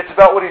 It's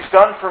about what He's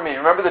done for me.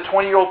 Remember the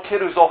 20-year-old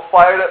kid who's all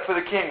fired up for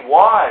the King.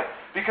 Why?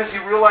 Because he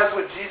realized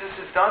what Jesus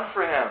has done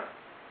for him.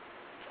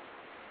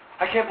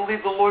 I can't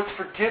believe the Lord's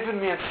forgiven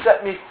me and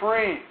set me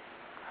free.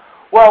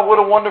 Wow, what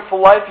a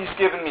wonderful life He's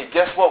given me.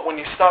 Guess what? When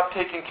you stop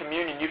taking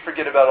communion, you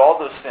forget about all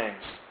those things.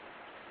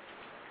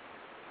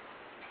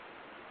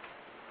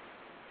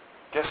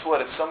 Guess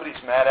what? If somebody's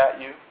mad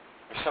at you,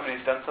 or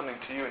somebody's done something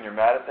to you and you're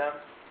mad at them,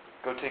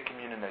 go take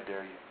communion, I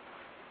dare you.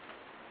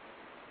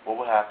 What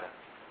will happen?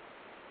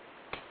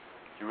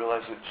 You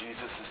realize what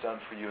Jesus has done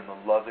for you and the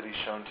love that He's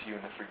shown to you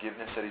and the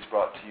forgiveness that He's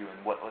brought to you,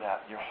 and what would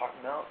happen? Your heart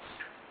melts.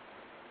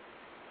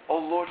 Oh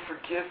Lord,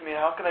 forgive me.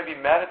 How can I be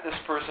mad at this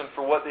person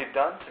for what they've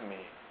done to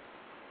me?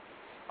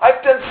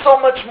 I've done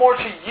so much more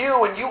to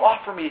you, and you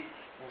offer me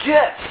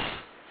gifts,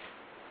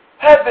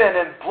 heaven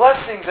and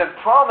blessings and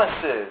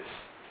promises.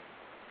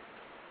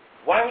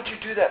 Why would you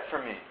do that for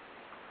me?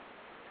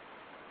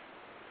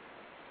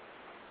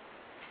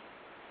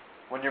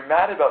 When you're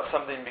mad about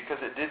something because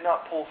it did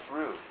not pull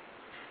through,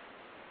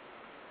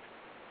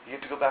 you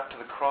get to go back to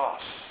the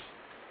cross.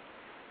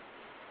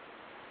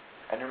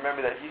 And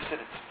remember that He said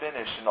it's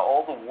finished, and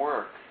all the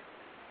work,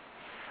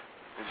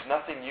 there's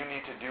nothing you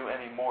need to do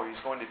anymore.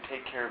 He's going to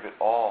take care of it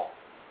all.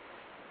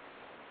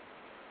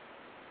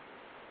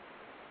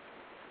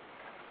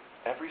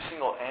 Every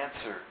single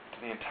answer to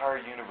the entire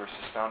universe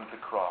is found at the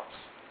cross.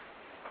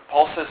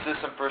 Paul says this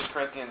in 2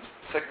 Corinthians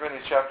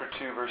chapter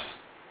 2, verse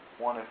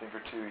 1, I think,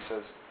 or 2. He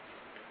says,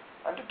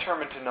 I'm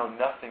determined to know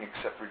nothing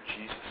except for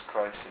Jesus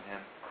Christ and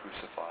Him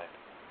crucified.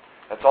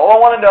 That's all I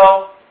want to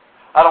know.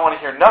 I don't want to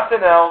hear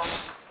nothing else.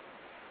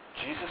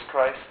 Jesus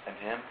Christ and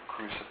Him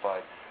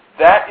crucified.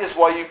 That is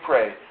why you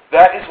pray.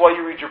 That is why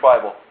you read your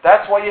Bible.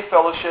 That's why you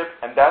fellowship,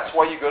 and that's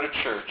why you go to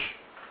church.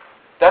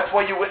 That's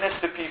why you witness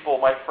to people,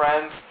 my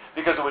friends,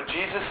 because of what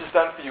Jesus has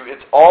done for you.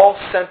 It's all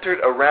centered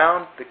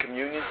around the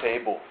communion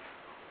table.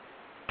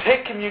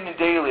 Take communion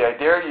daily, I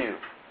dare you.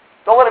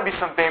 Don't let it be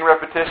some vain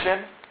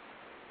repetition.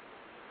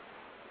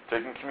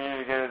 Taking communion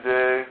again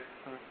today.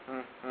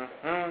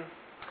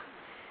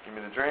 Give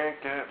me the drink.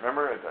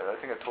 Remember, I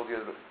think I told you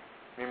that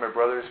me and my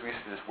brothers, we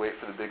used to just wait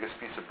for the biggest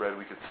piece of bread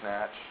we could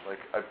snatch. Like,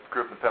 I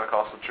grew up in the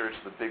Pentecostal church,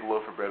 the big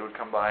loaf of bread would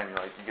come by, and you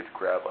get to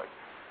grab, like,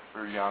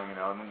 we were young,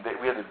 and then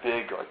we had the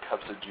big, like,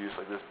 cups of juice,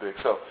 like this big.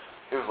 So,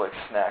 it was like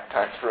snack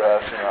times for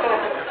us,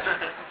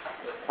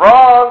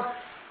 Wrong!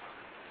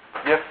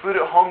 You have food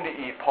at home to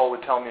eat, Paul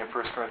would tell me in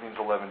 1 Corinthians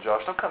 11.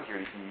 Josh, don't come here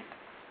to eat.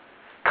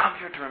 Come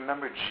here to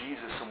remember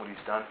Jesus and what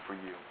He's done for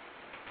you.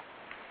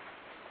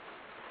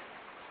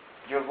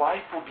 Your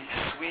life will be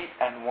sweet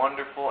and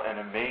wonderful and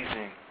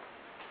amazing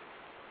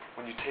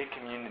when you take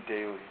communion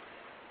daily.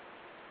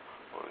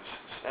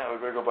 I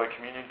better go buy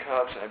communion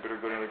cups, and I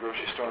better go to the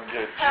grocery store and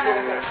get juice,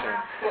 and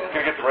I'm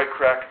going to get the right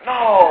crack.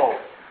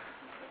 No!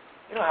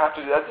 You don't have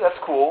to do that.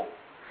 That's cool.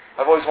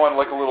 I've always wanted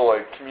like a little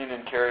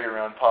communion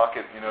carry-around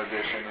pocket,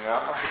 edition,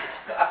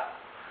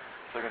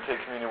 So I can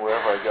take communion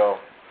wherever I go.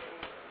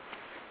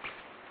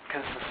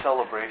 Because it's a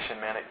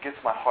celebration, man. It gets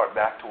my heart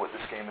back to what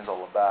this game is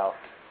all about.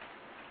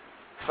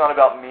 It's not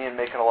about me and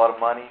making a lot of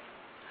money.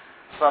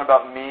 It's not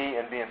about me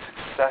and being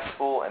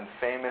successful and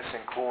famous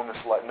and cool in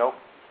this life. Nope.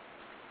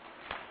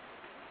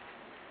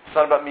 It's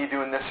not about me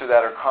doing this or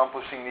that or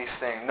accomplishing these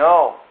things.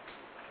 No.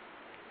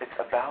 It's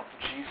about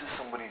Jesus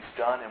and what He's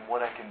done and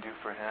what I can do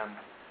for Him.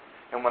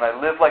 And when I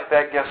live like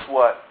that, guess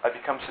what? I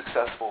become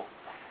successful.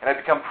 And I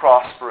become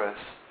prosperous.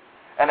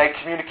 And I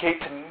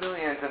communicate to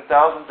millions and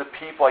thousands of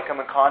people I come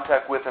in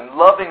contact with and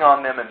loving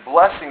on them and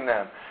blessing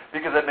them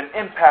because I've been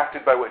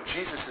impacted by what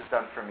Jesus has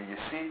done for me. You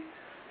see?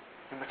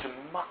 It makes a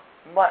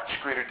much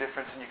greater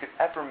difference than you could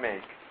ever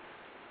make.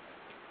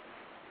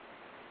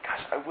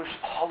 Gosh, I wish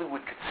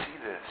Hollywood could see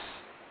this.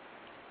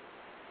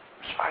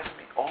 I wish eyes would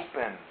be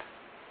opened.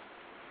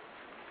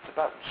 It's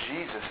about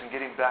Jesus and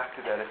getting back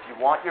to that. If you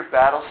want your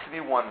battles to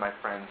be won, my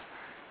friends,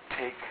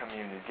 take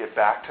communion. Get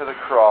back to the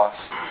cross.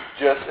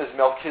 Just as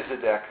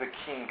Melchizedek, the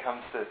king,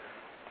 comes to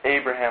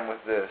Abraham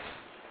with this.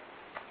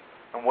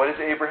 And what does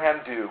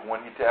Abraham do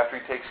after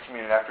he takes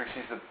communion, after he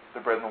sees the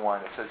bread and the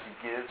wine? It says he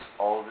gives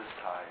all of his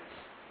tithes.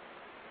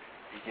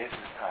 He gives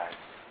his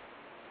tithes.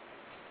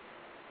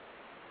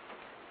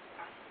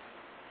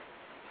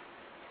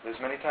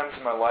 There's many times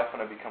in my life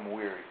when I become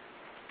weary.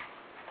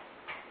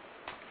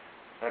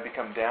 And I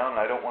become down and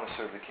I don't want to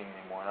serve the King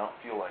anymore and I don't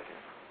feel like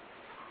it.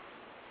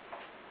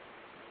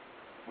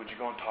 Would you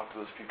go and talk to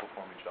those people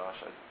for me, Josh?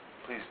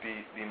 Please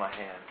be my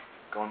hand.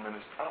 Go and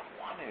minister. I don't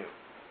want to.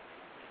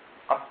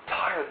 I'm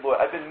tired,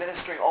 Lord. I've been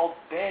ministering all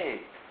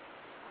day.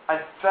 I'm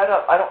fed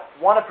up. I don't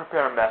want to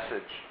prepare a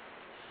message.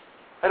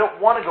 I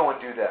don't want to go and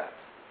do that.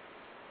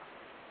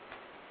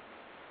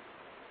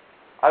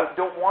 I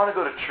don't want to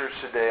go to church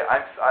today.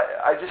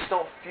 I just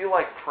don't feel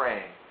like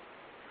praying.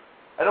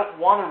 I don't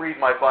want to read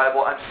my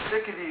Bible. I'm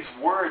sick of these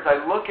words. I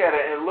look at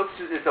it and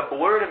it's a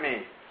blur to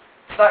me.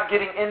 It's not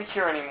getting in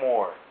here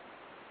anymore.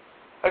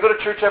 I go to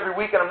church every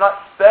week and I'm not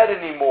fed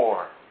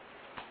anymore.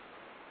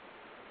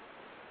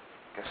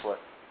 Guess what?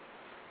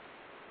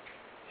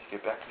 You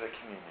get back to that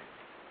communion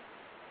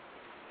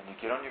and you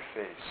get on your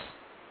face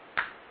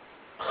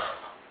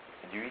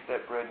and you eat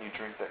that bread and you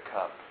drink that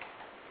cup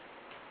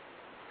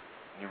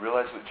and you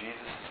realize what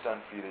Jesus has done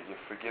for you, that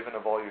you're forgiven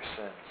of all your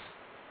sins.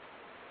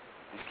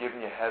 He's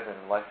given you heaven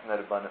and life in that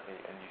abundantly,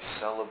 and you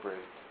celebrate.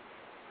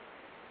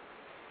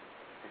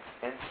 It's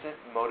instant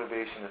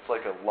motivation. It's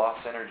like a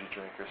Lost Energy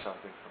drink or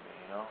something for me,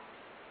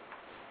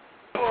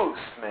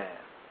 Boost, man.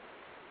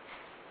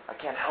 I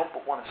can't help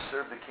but want to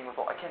serve the King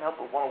with all. I can't help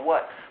but want to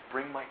what?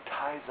 Bring my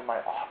tithes and my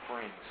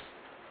offerings.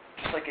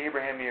 Just like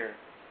Abraham here.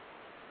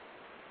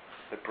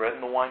 The bread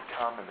and the wine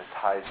come and the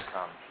tithes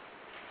come.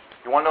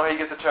 You want to know how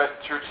you get the church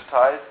to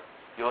tithe?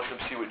 You let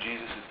them see what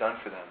Jesus has done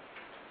for them.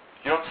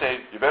 You don't say,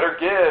 you better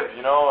give,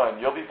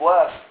 and you'll be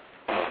blessed.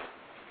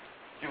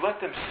 You let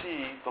them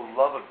see the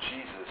love of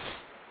Jesus.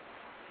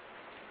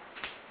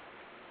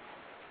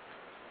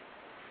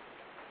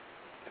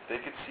 If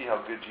they could see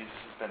how good Jesus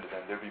has been to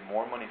them, there'd be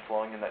more money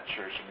flowing in that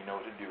church and we know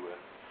what to do with.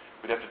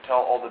 We'd have to tell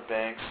all the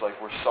banks,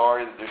 we're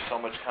sorry that there's so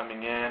much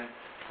coming in.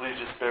 Please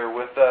just bear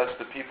with us.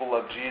 The people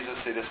love Jesus.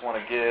 They just want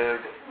to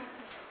give.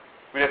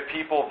 We'd have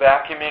people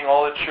vacuuming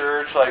all the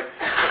church.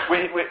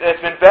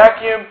 It's been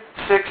vacuumed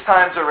 6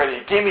 times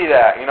already. Give me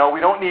that.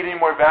 We don't need any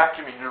more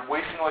vacuuming. You're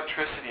wasting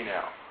electricity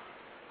now.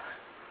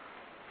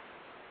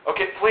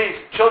 Okay, please,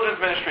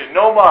 children's ministry,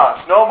 no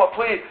mas,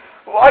 please.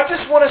 Well, I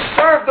just want to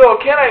serve though.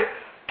 Can I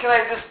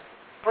just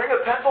bring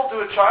a pencil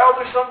to a child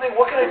or something?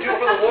 What can I do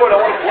for the Lord?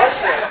 I want to bless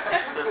Him.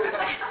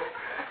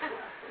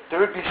 There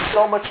would be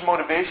so much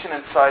motivation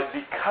inside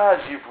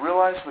because you've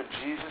realized what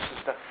Jesus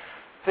has done.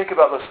 Think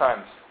about those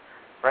times.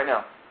 Right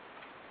now.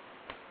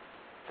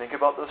 Think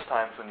about those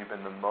times when you've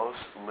been the most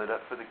lit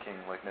up for the King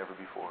like never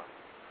before.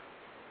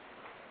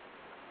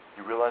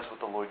 You realize what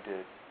the Lord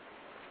did.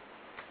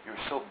 You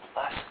were so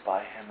blessed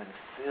by Him and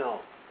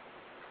filled.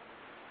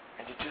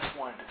 And you just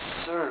wanted to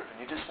serve,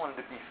 and you just wanted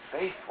to be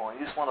faithful, and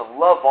you just want to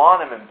love on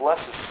Him and bless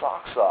His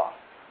socks off.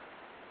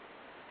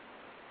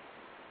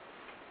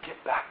 Get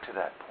back to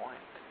that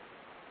point.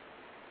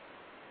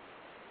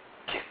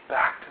 Get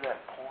back to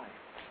that point.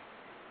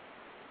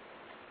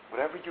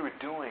 Whatever you were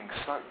doing,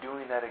 start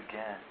doing that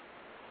again.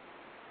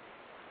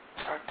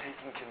 Start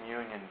taking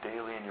communion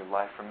daily in your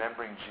life,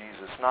 remembering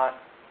Jesus, not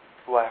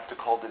who I have to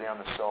call today on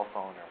the cell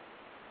phone, or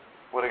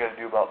what I got to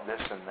do about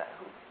this and that.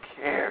 Who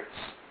cares?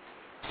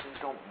 Things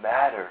don't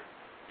matter.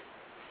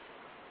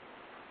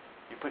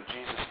 You put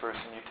Jesus first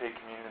and you take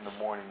communion in the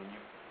morning, and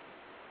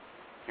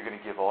you're going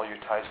to give all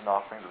your tithes and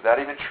offerings without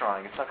even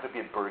trying. It's not going to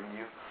be a burden to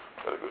you.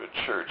 I've got to go to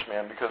church,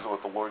 man, because of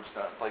what the Lord's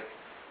done. Like,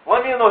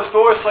 let me in those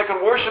doors so I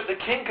can worship the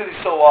King because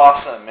He's so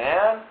awesome,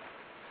 man.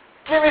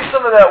 Give me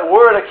some of that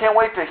word. I can't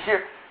wait to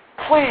hear.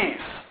 Please,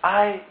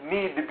 I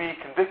need to be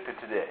convicted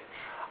today.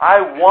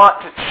 I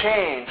want to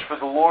change for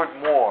the Lord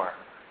more.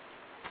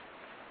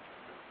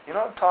 You know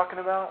what I'm talking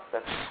about?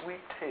 That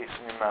sweet taste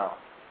in your mouth.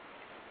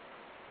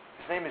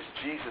 His name is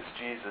Jesus,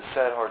 Jesus.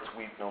 Sad hearts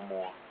weep no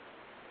more.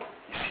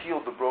 He's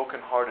healed the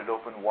brokenhearted,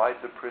 opened wide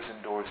the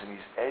prison doors, and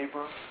He's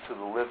able to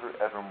deliver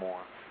evermore.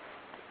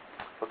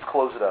 Let's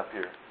close it up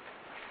here.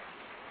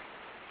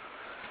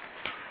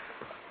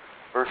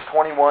 Verse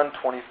 21,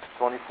 20,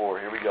 24.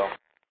 Here we go.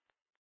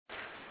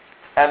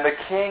 And the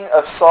king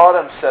of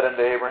Sodom said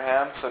unto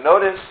Abraham, so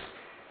notice,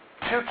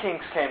 2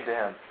 kings came to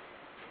him.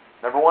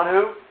 Number 1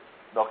 who?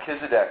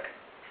 Melchizedek.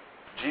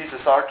 Jesus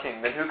our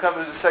king. Then who's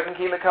the second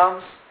king that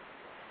comes?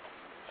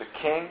 The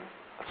king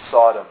of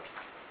Sodom.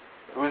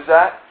 Who is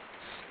that?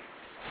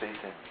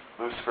 Satan.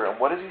 Lucifer. And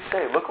what does he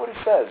say? Look what he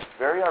says.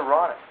 Very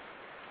ironic.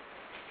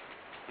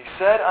 He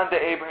said unto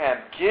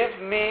Abraham,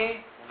 give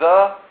me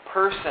the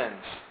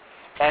persons,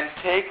 and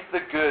take the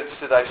goods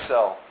to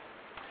thyself.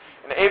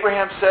 And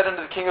Abraham said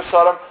unto the king of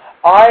Sodom,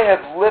 I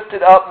have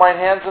lifted up mine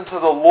hands unto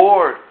the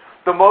Lord,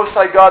 the Most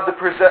High God, the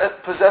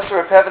possessor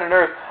of heaven and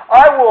earth.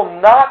 I will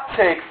not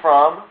take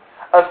from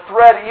a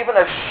thread, even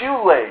a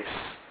shoelace,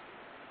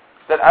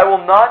 that I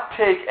will not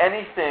take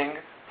anything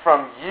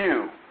from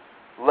you,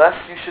 lest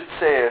you should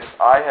say,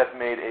 I have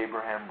made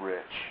Abraham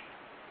rich.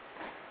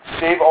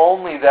 Save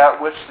only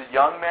that which the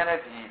young man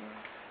had eaten,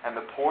 and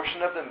the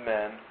portion of the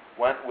men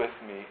went with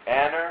me,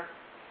 Aner,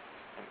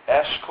 and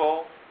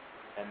Eshcol,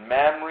 and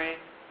Mamre,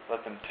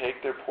 let them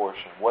take their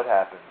portion. What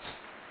happens?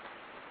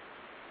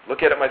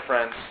 Look at it, my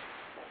friends.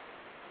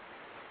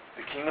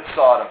 The king of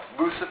Sodom,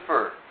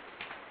 Lucifer,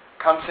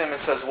 comes to him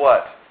and says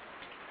what?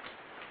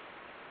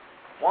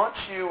 Why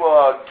don't you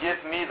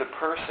give me the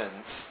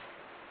persons,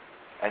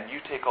 and you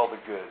take all the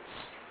goods.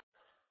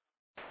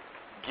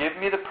 Give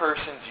me the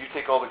persons, you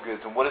take all the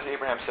goods. And what does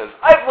Abraham says?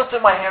 I've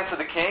lifted my hands to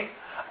the king.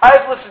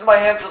 I've lifted my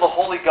hands to the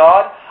holy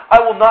God. I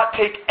will not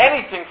take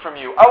anything from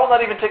you. I will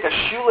not even take a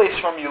shoelace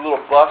from you,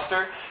 little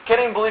buster. Can't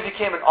even believe you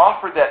came and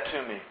offered that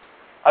to me.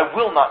 I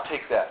will not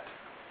take that.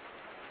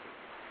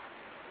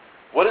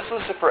 What does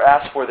Lucifer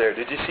ask for there?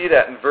 Did you see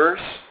that in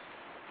verse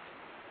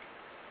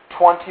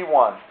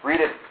 21?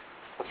 Read it.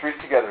 Let's read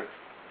it together.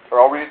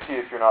 Or I'll read it to you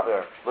if you're not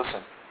there.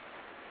 Listen.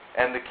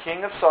 And the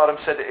king of Sodom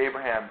said to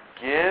Abraham,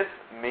 give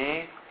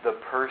me the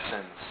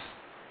persons.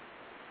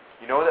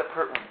 You know what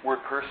that word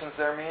persons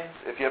there means?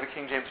 If you have a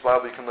King James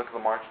Bible, you can look at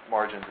the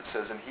margins. It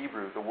says in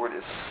Hebrew, the word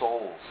is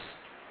souls.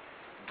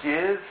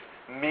 Give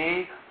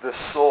me the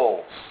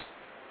souls.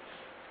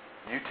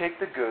 You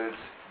take the goods,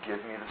 give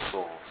me the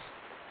souls.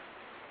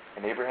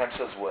 And Abraham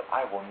says what?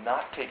 I will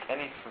not take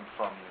anything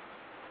from you.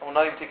 I will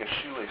not even take a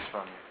shoelace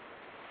from you.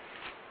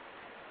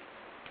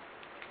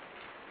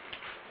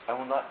 I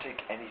will not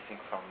take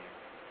anything from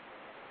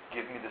you.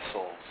 Give me the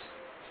souls.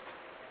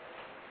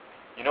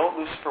 You know what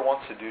Lucifer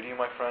wants to do to you,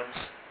 my friends?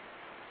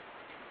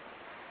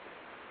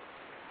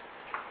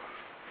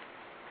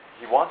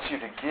 He wants you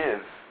to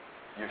give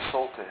your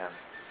soul to him.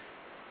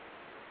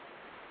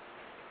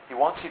 He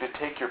wants you to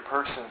take your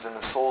persons and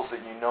the souls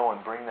that you know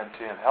and bring them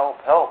to him. Help,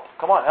 help.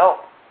 Come on, help.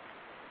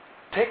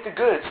 Take the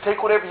goods.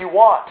 Take whatever you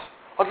want.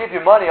 I'll give you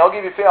money. I'll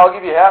give you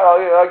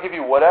I'll give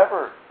you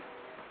whatever.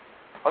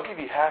 I'll give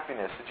you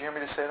happiness. Did you hear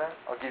me to say that?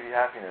 I'll give you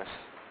happiness.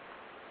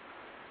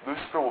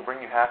 Lucifer will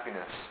bring you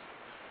happiness.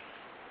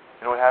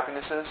 You know what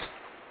happiness is?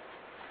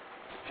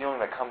 It's a feeling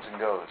that comes and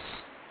goes.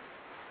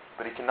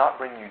 But he cannot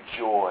bring you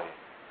joy.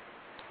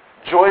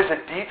 Joy is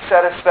a deep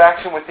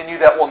satisfaction within you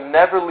that will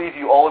never leave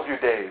you all of your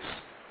days.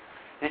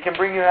 He can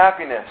bring you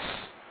happiness.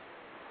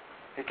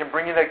 He can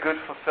bring you that good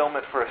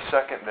fulfillment for a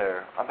second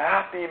there. I'm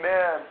happy,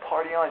 man.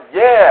 Party on.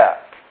 Yeah!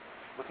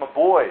 With my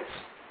boys.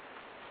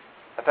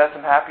 I've had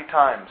some happy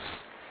times.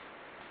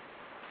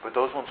 But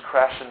those ones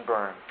crash and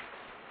burn.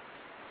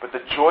 But the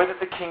joy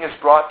that the King has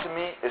brought to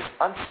me is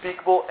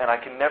unspeakable, and I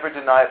can never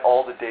deny it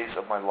all the days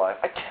of my life.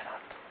 I cannot.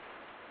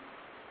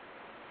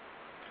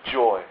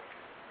 Joy.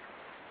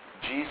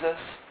 Jesus,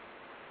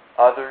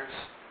 others,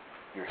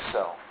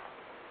 yourself.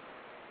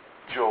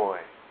 joy.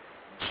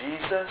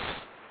 Jesus,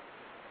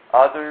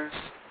 others,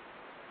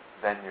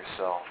 then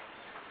yourself.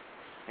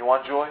 You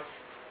want joy?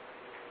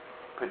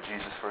 Put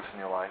Jesus first in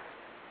your life.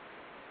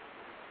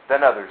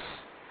 Then others.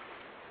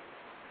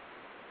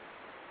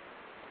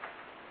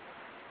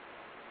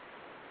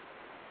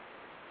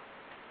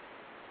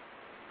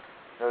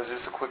 There was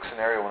just a quick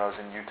scenario when I was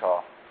in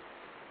Utah.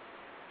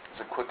 It's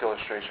a quick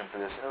illustration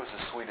for this, and it was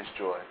the sweetest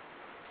joy.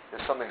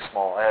 It's something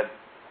small. I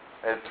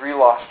had 3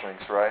 Lost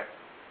drinks, right?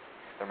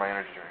 They're my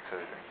energy drinks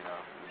that I drink,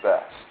 the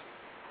best.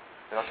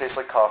 They don't taste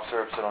like cough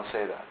syrup, so don't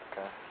say that,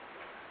 okay?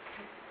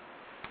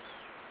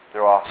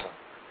 They're awesome.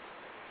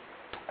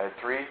 I had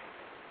 3.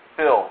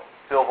 Phil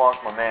Vonk,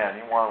 my man,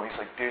 he's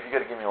like, dude, you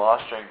got to give me a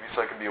Lost drink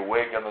so I can be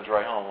awake on the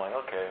drive home. I'm like,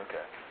 okay.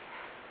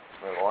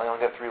 So, well, I only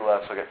got 3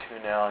 left, so I got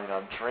 2 now.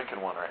 I'm drinking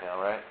one right now,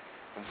 right?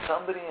 And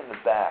somebody in the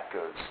back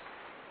goes,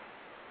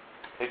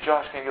 hey,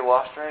 Josh, can I get a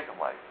Lost drink?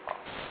 I'm like, oh,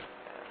 man.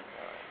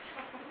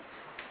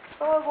 It's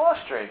not a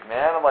Lost drink,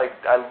 man. I'm like,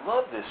 I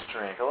love this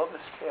drink. I love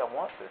this tea. I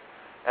want it.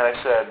 And I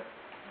said,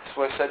 this is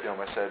what I said to him.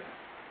 I said,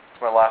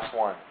 it's my last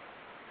one.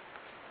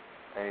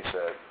 And he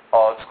said,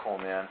 oh, that's cool,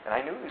 man. And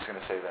I knew he was going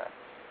to say that.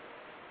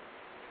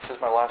 He says,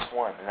 my last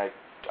one. And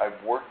I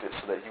worked it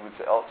so that he would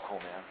say, oh, it's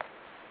cool, man.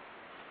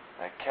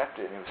 And I kept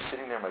it, and it was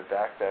sitting there in my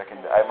backpack, and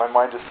my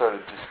mind just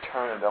started just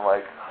turning. I'm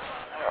like,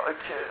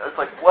 it's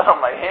like blood on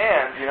my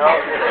hands,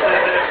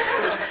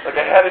 Like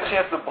I had a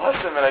chance to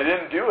bust him, and I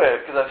didn't do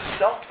it because I was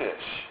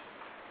selfish.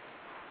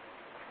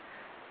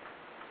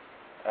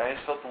 And I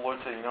just felt the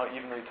Lord say, even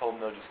though He told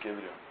him no, just give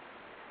it to him.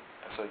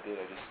 And so I did.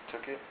 I just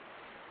took it,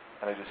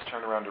 and I just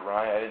turned around to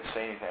Ryan. I didn't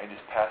say anything. I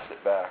just passed it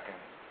back, and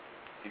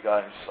he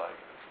got it, and just like,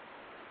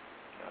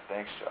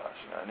 thanks, Josh.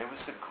 And it was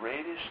the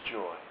greatest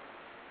joy.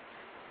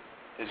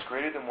 It's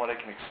greater than what I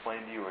can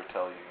explain to you or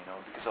tell you,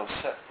 because I was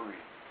set free.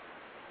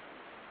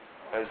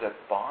 There's that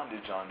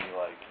bondage on me,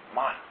 like,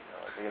 mine.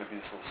 Like I got to be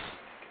this little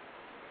snake.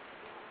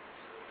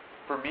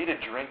 For me to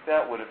drink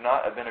that would have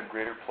not have been a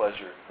greater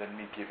pleasure than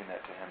me giving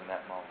that to him in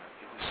that moment.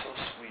 It was so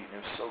sweet,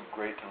 and it was so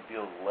great to be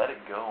able to let it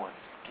go and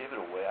give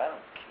it away. I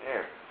don't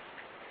care.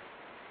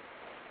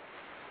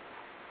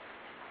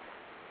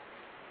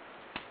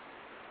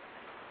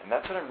 And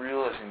that's what I'm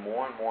realizing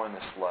more and more in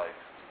this life.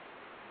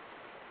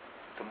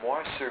 The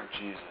more I serve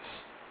Jesus,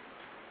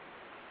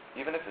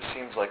 even if it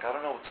seems like I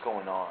don't know what's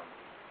going on,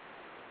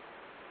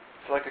 I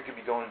feel like I could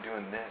be going and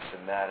doing this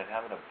and that and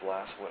having a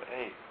blast.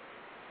 Hey,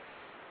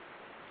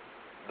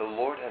 the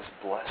Lord has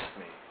blessed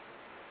me.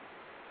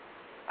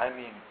 I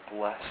mean,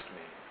 blessed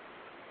me.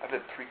 I've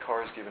had 3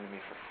 cars given to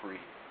me for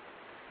free.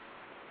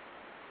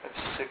 I have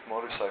a sick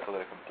motorcycle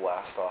that I can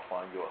blast off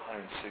on and go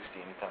 160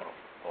 anytime.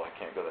 Well, I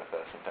can't go that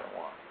fast anytime I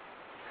want.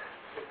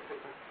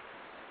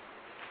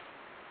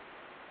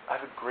 I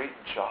have a great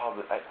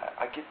job.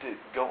 I get to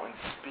go and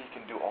speak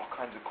and do all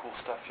kinds of cool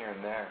stuff here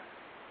and there.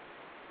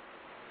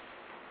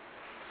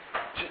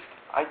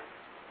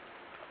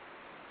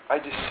 I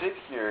just sit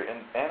here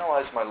and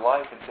analyze my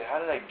life and say, how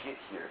did I get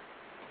here?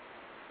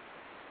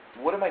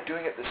 What am I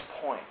doing at this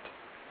point?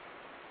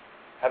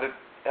 Have I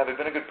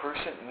been a good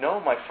person? No,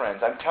 my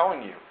friends, I'm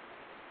telling you.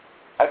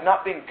 I've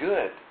not been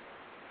good.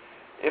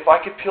 If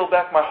I could peel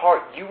back my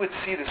heart, you would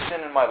see the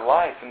sin in my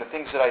life and the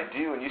things that I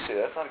do, and you say,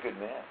 that's not a good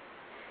man.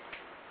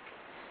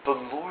 The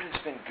Lord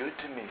has been good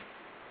to me.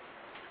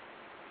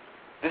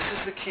 This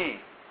is the key.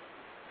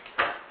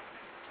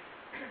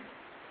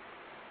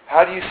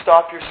 How do you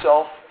stop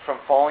yourself from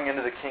falling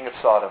into the king of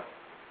Sodom?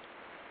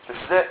 This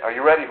is it. Are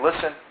you ready?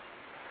 Listen.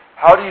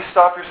 How do you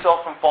stop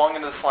yourself from falling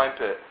into the slime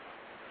pit?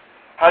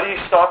 How do you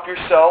stop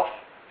yourself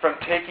from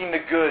taking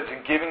the goods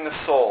and giving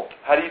the soul?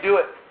 How do you do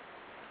it?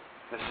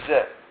 This is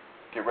it.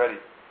 Get ready.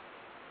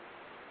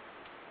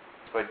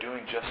 It's by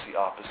doing just the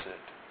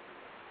opposite.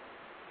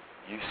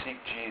 You seek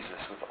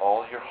Jesus with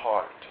all your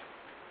heart,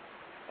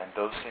 and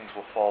those things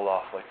will fall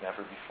off like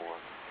never before.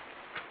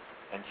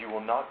 And you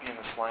will not be in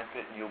the slime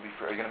pit, and you'll be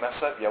free. Are you going to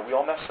mess up? Yeah, we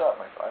all mess up.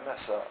 I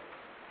mess up.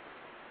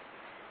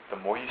 The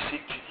more you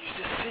seek Jesus, you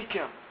just seek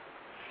Him.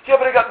 Yeah,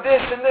 but I got this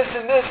and this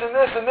and this and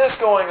this and this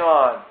going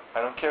on.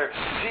 I don't care.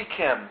 Seek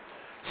Him.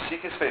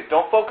 Seek His face.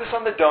 Don't focus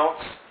on the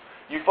don'ts.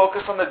 You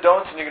focus on the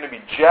don'ts, and you're going to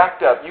be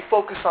jacked up. You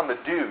focus on the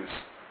do's.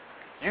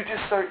 You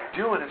just start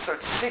doing and start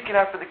seeking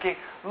after the King.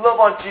 Love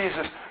on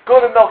Jesus. Go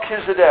to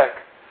Melchizedek.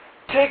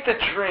 Take the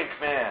drink,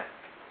 man.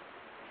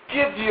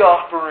 Give the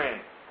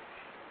offering.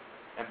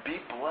 And be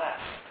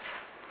blessed.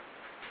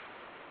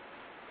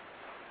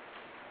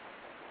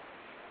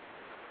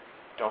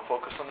 Don't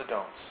focus on the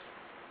don'ts.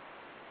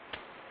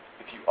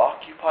 If you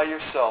occupy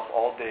yourself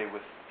all day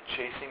with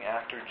chasing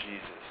after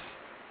Jesus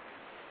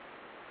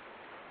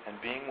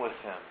and being with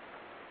Him,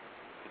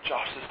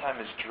 Josh, this time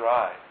is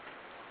dry.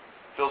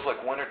 Feels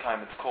like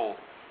wintertime, it's cold.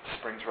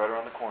 Spring's right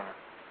around the corner.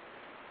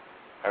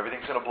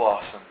 Everything's going to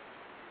blossom.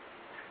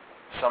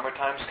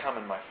 Summertime's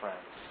coming, my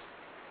friends.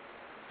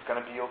 It's going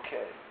to be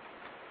okay.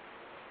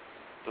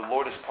 The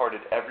Lord has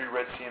parted every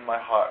Red Sea in my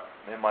heart,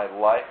 in my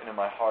life, and in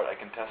my heart. I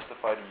can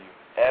testify to you.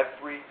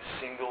 Every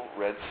single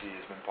Red Sea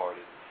has been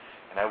parted.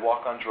 And I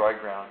walk on dry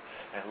ground,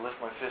 and I lift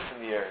my fist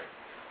in the air.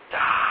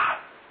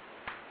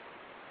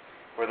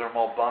 Whether I'm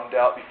all bummed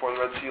out before the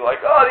Red Sea,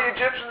 like, oh, the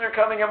Egyptians are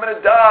coming, I'm going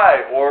to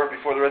die. Or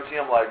before the Red Sea,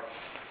 I'm like,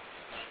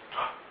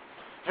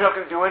 you're not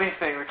going to do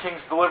anything. The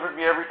King's delivered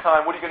me every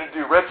time. What are you going to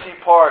do? Red Sea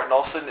part. And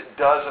all of a sudden it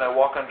does, and I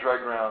walk on dry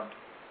ground.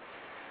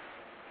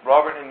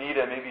 Robert and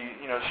Anita maybe,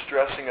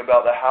 stressing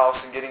about the house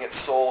and getting it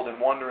sold and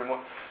wondering,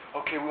 well,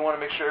 okay, we want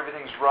to make sure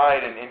everything's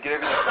right and get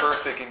everything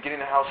perfect and getting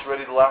the house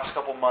ready the last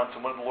couple months.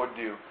 And what did the Lord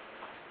do?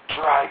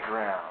 Dry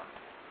ground.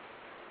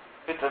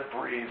 It's a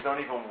breeze. Don't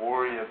even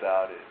worry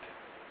about it.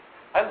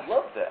 I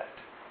love that.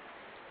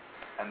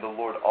 And the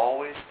Lord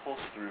always pulls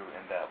through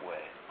in that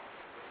way.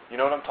 You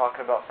know what I'm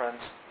talking about, friends?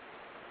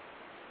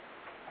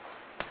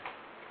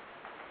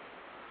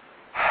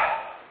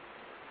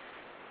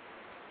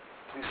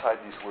 Please hide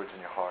these words in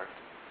your heart.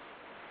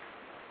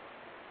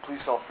 Please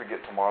don't forget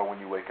tomorrow when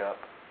you wake up.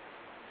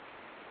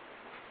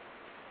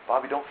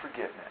 Bobby, don't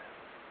forget, man.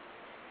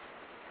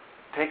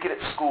 Take it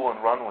at school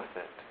and run with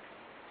it.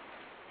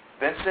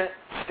 Vincent,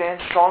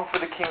 stand strong for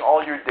the King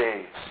all your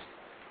days.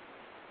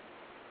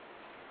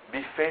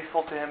 Be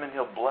faithful to Him and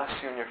He'll bless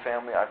you and your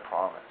family, I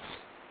promise.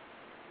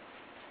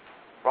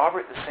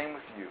 Robert, the same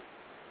with you.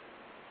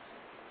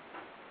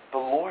 The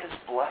Lord has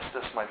blessed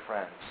us, my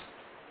friends.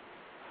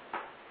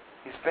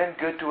 He's been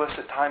good to us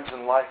at times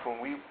in life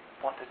when we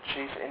want to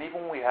chase, and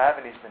even when we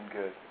haven't, He's been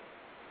good.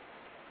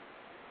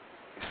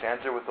 He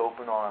stands there with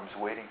open arms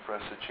waiting for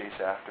us to chase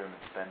after Him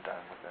and spend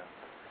time with Him.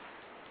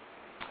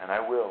 And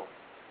I will.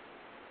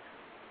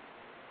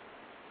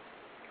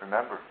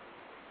 Remember.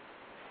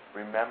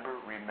 Remember,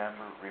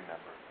 remember,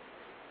 remember.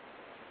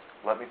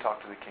 Let me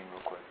talk to the King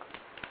real quick.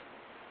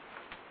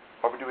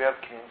 Robert, do we have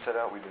communion set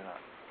out? We do not.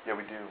 Yeah,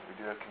 we do. We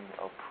do have communion.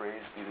 Oh,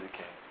 praise be to the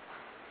King.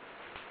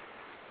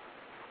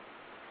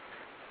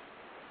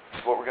 This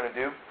is what we're going to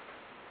do.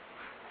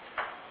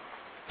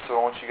 So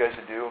I want you guys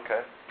to do,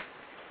 okay?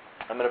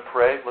 I'm going to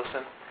pray.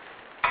 Listen.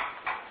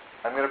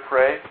 I'm going to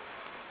pray.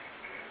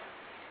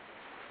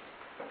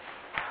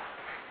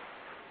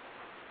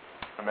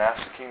 I'm going to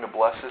ask the King to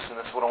bless us, and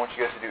this is what I want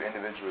you guys to do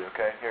individually,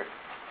 okay? Here.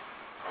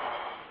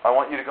 I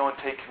want you to go and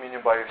take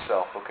communion by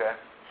yourself, okay?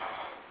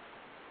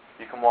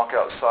 You can walk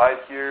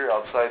outside here,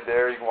 outside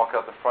there. You can walk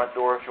out the front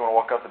door if you want to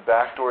walk out the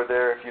back door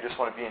there. If you just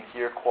want to be in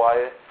here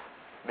quiet,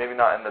 maybe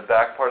not in the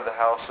back part of the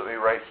house, so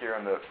maybe right here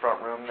in the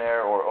front room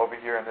there, or over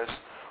here in this.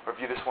 Or if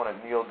you just want to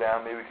kneel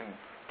down, maybe we can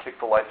kick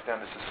the lights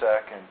down just a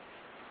sec. And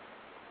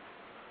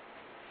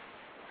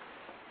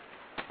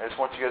I just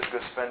want you guys to go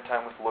spend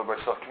time with the Lord by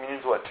yourself. Communion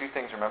is what? Two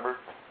things, remember?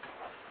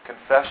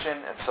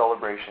 Confession and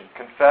celebration.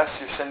 Confess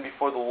your sin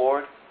before the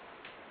Lord.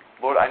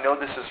 Lord, I know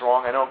this is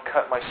wrong. I know I'm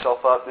cutting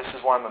myself up. This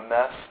is why I'm a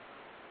mess.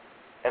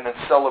 And then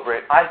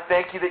celebrate. I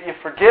thank you that you've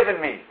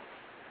forgiven me.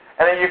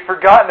 And that you've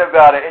forgotten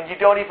about it. And you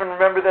don't even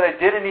remember that I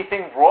did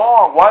anything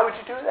wrong. Why would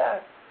you do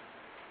that?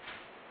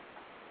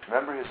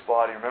 Remember His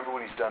body. Remember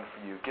what He's done for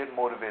you. Get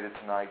motivated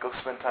tonight. Go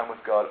spend time with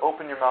God.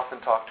 Open your mouth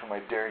and talk to Him.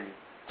 I dare you.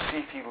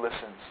 See if He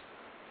listens.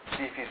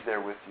 See if He's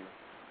there with you.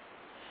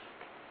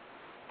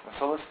 And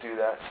so let's do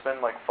that. Spend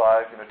like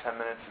 5, 10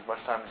 minutes, as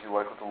much time as you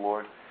like with the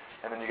Lord.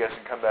 And then you guys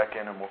can come back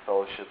in and we'll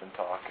fellowship and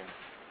talk. And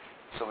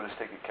so we'll just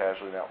take it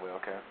casually that way,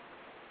 okay?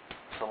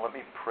 So let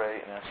me pray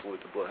and ask the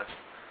Lord to bless.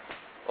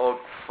 Oh,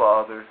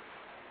 Father.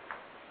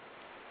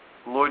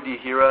 Lord, do you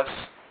hear us?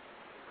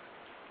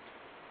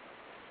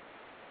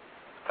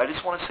 I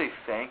just want to say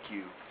thank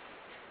you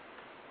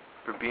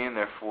for being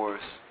there for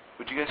us.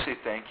 Would you guys say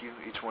thank you?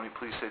 Each one of you,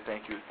 please say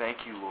thank you. Thank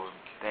you, Lord.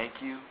 Thank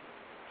you.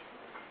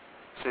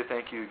 Say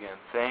thank you again.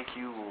 Thank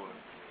you, Lord.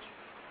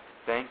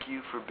 Thank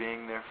you for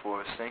being there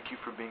for us. Thank you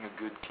for being a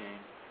good King.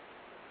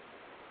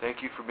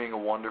 Thank you for being a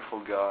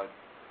wonderful God.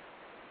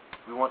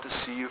 We want to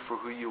see you for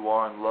who you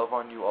are and love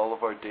on you all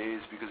of our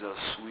days because how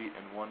sweet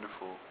and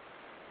wonderful.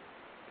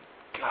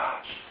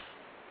 Gosh.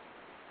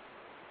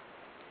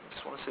 I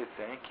just want to say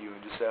thank you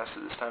and just ask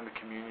at this time of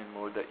communion,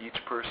 Lord, that each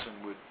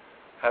person would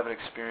have an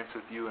experience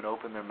with you and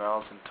open their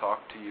mouths and talk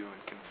to you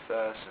and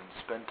confess and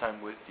spend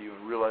time with you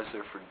and realize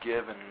they're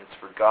forgiven and it's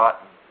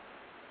forgotten.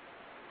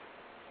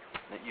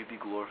 That you be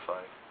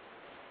glorified.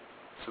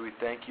 So we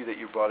thank you that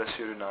you brought us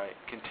here tonight.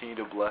 Continue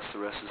to bless the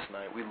rest of this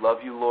night. We love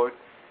you, Lord.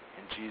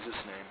 In Jesus'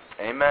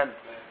 name. Amen.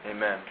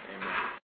 Amen. Amen.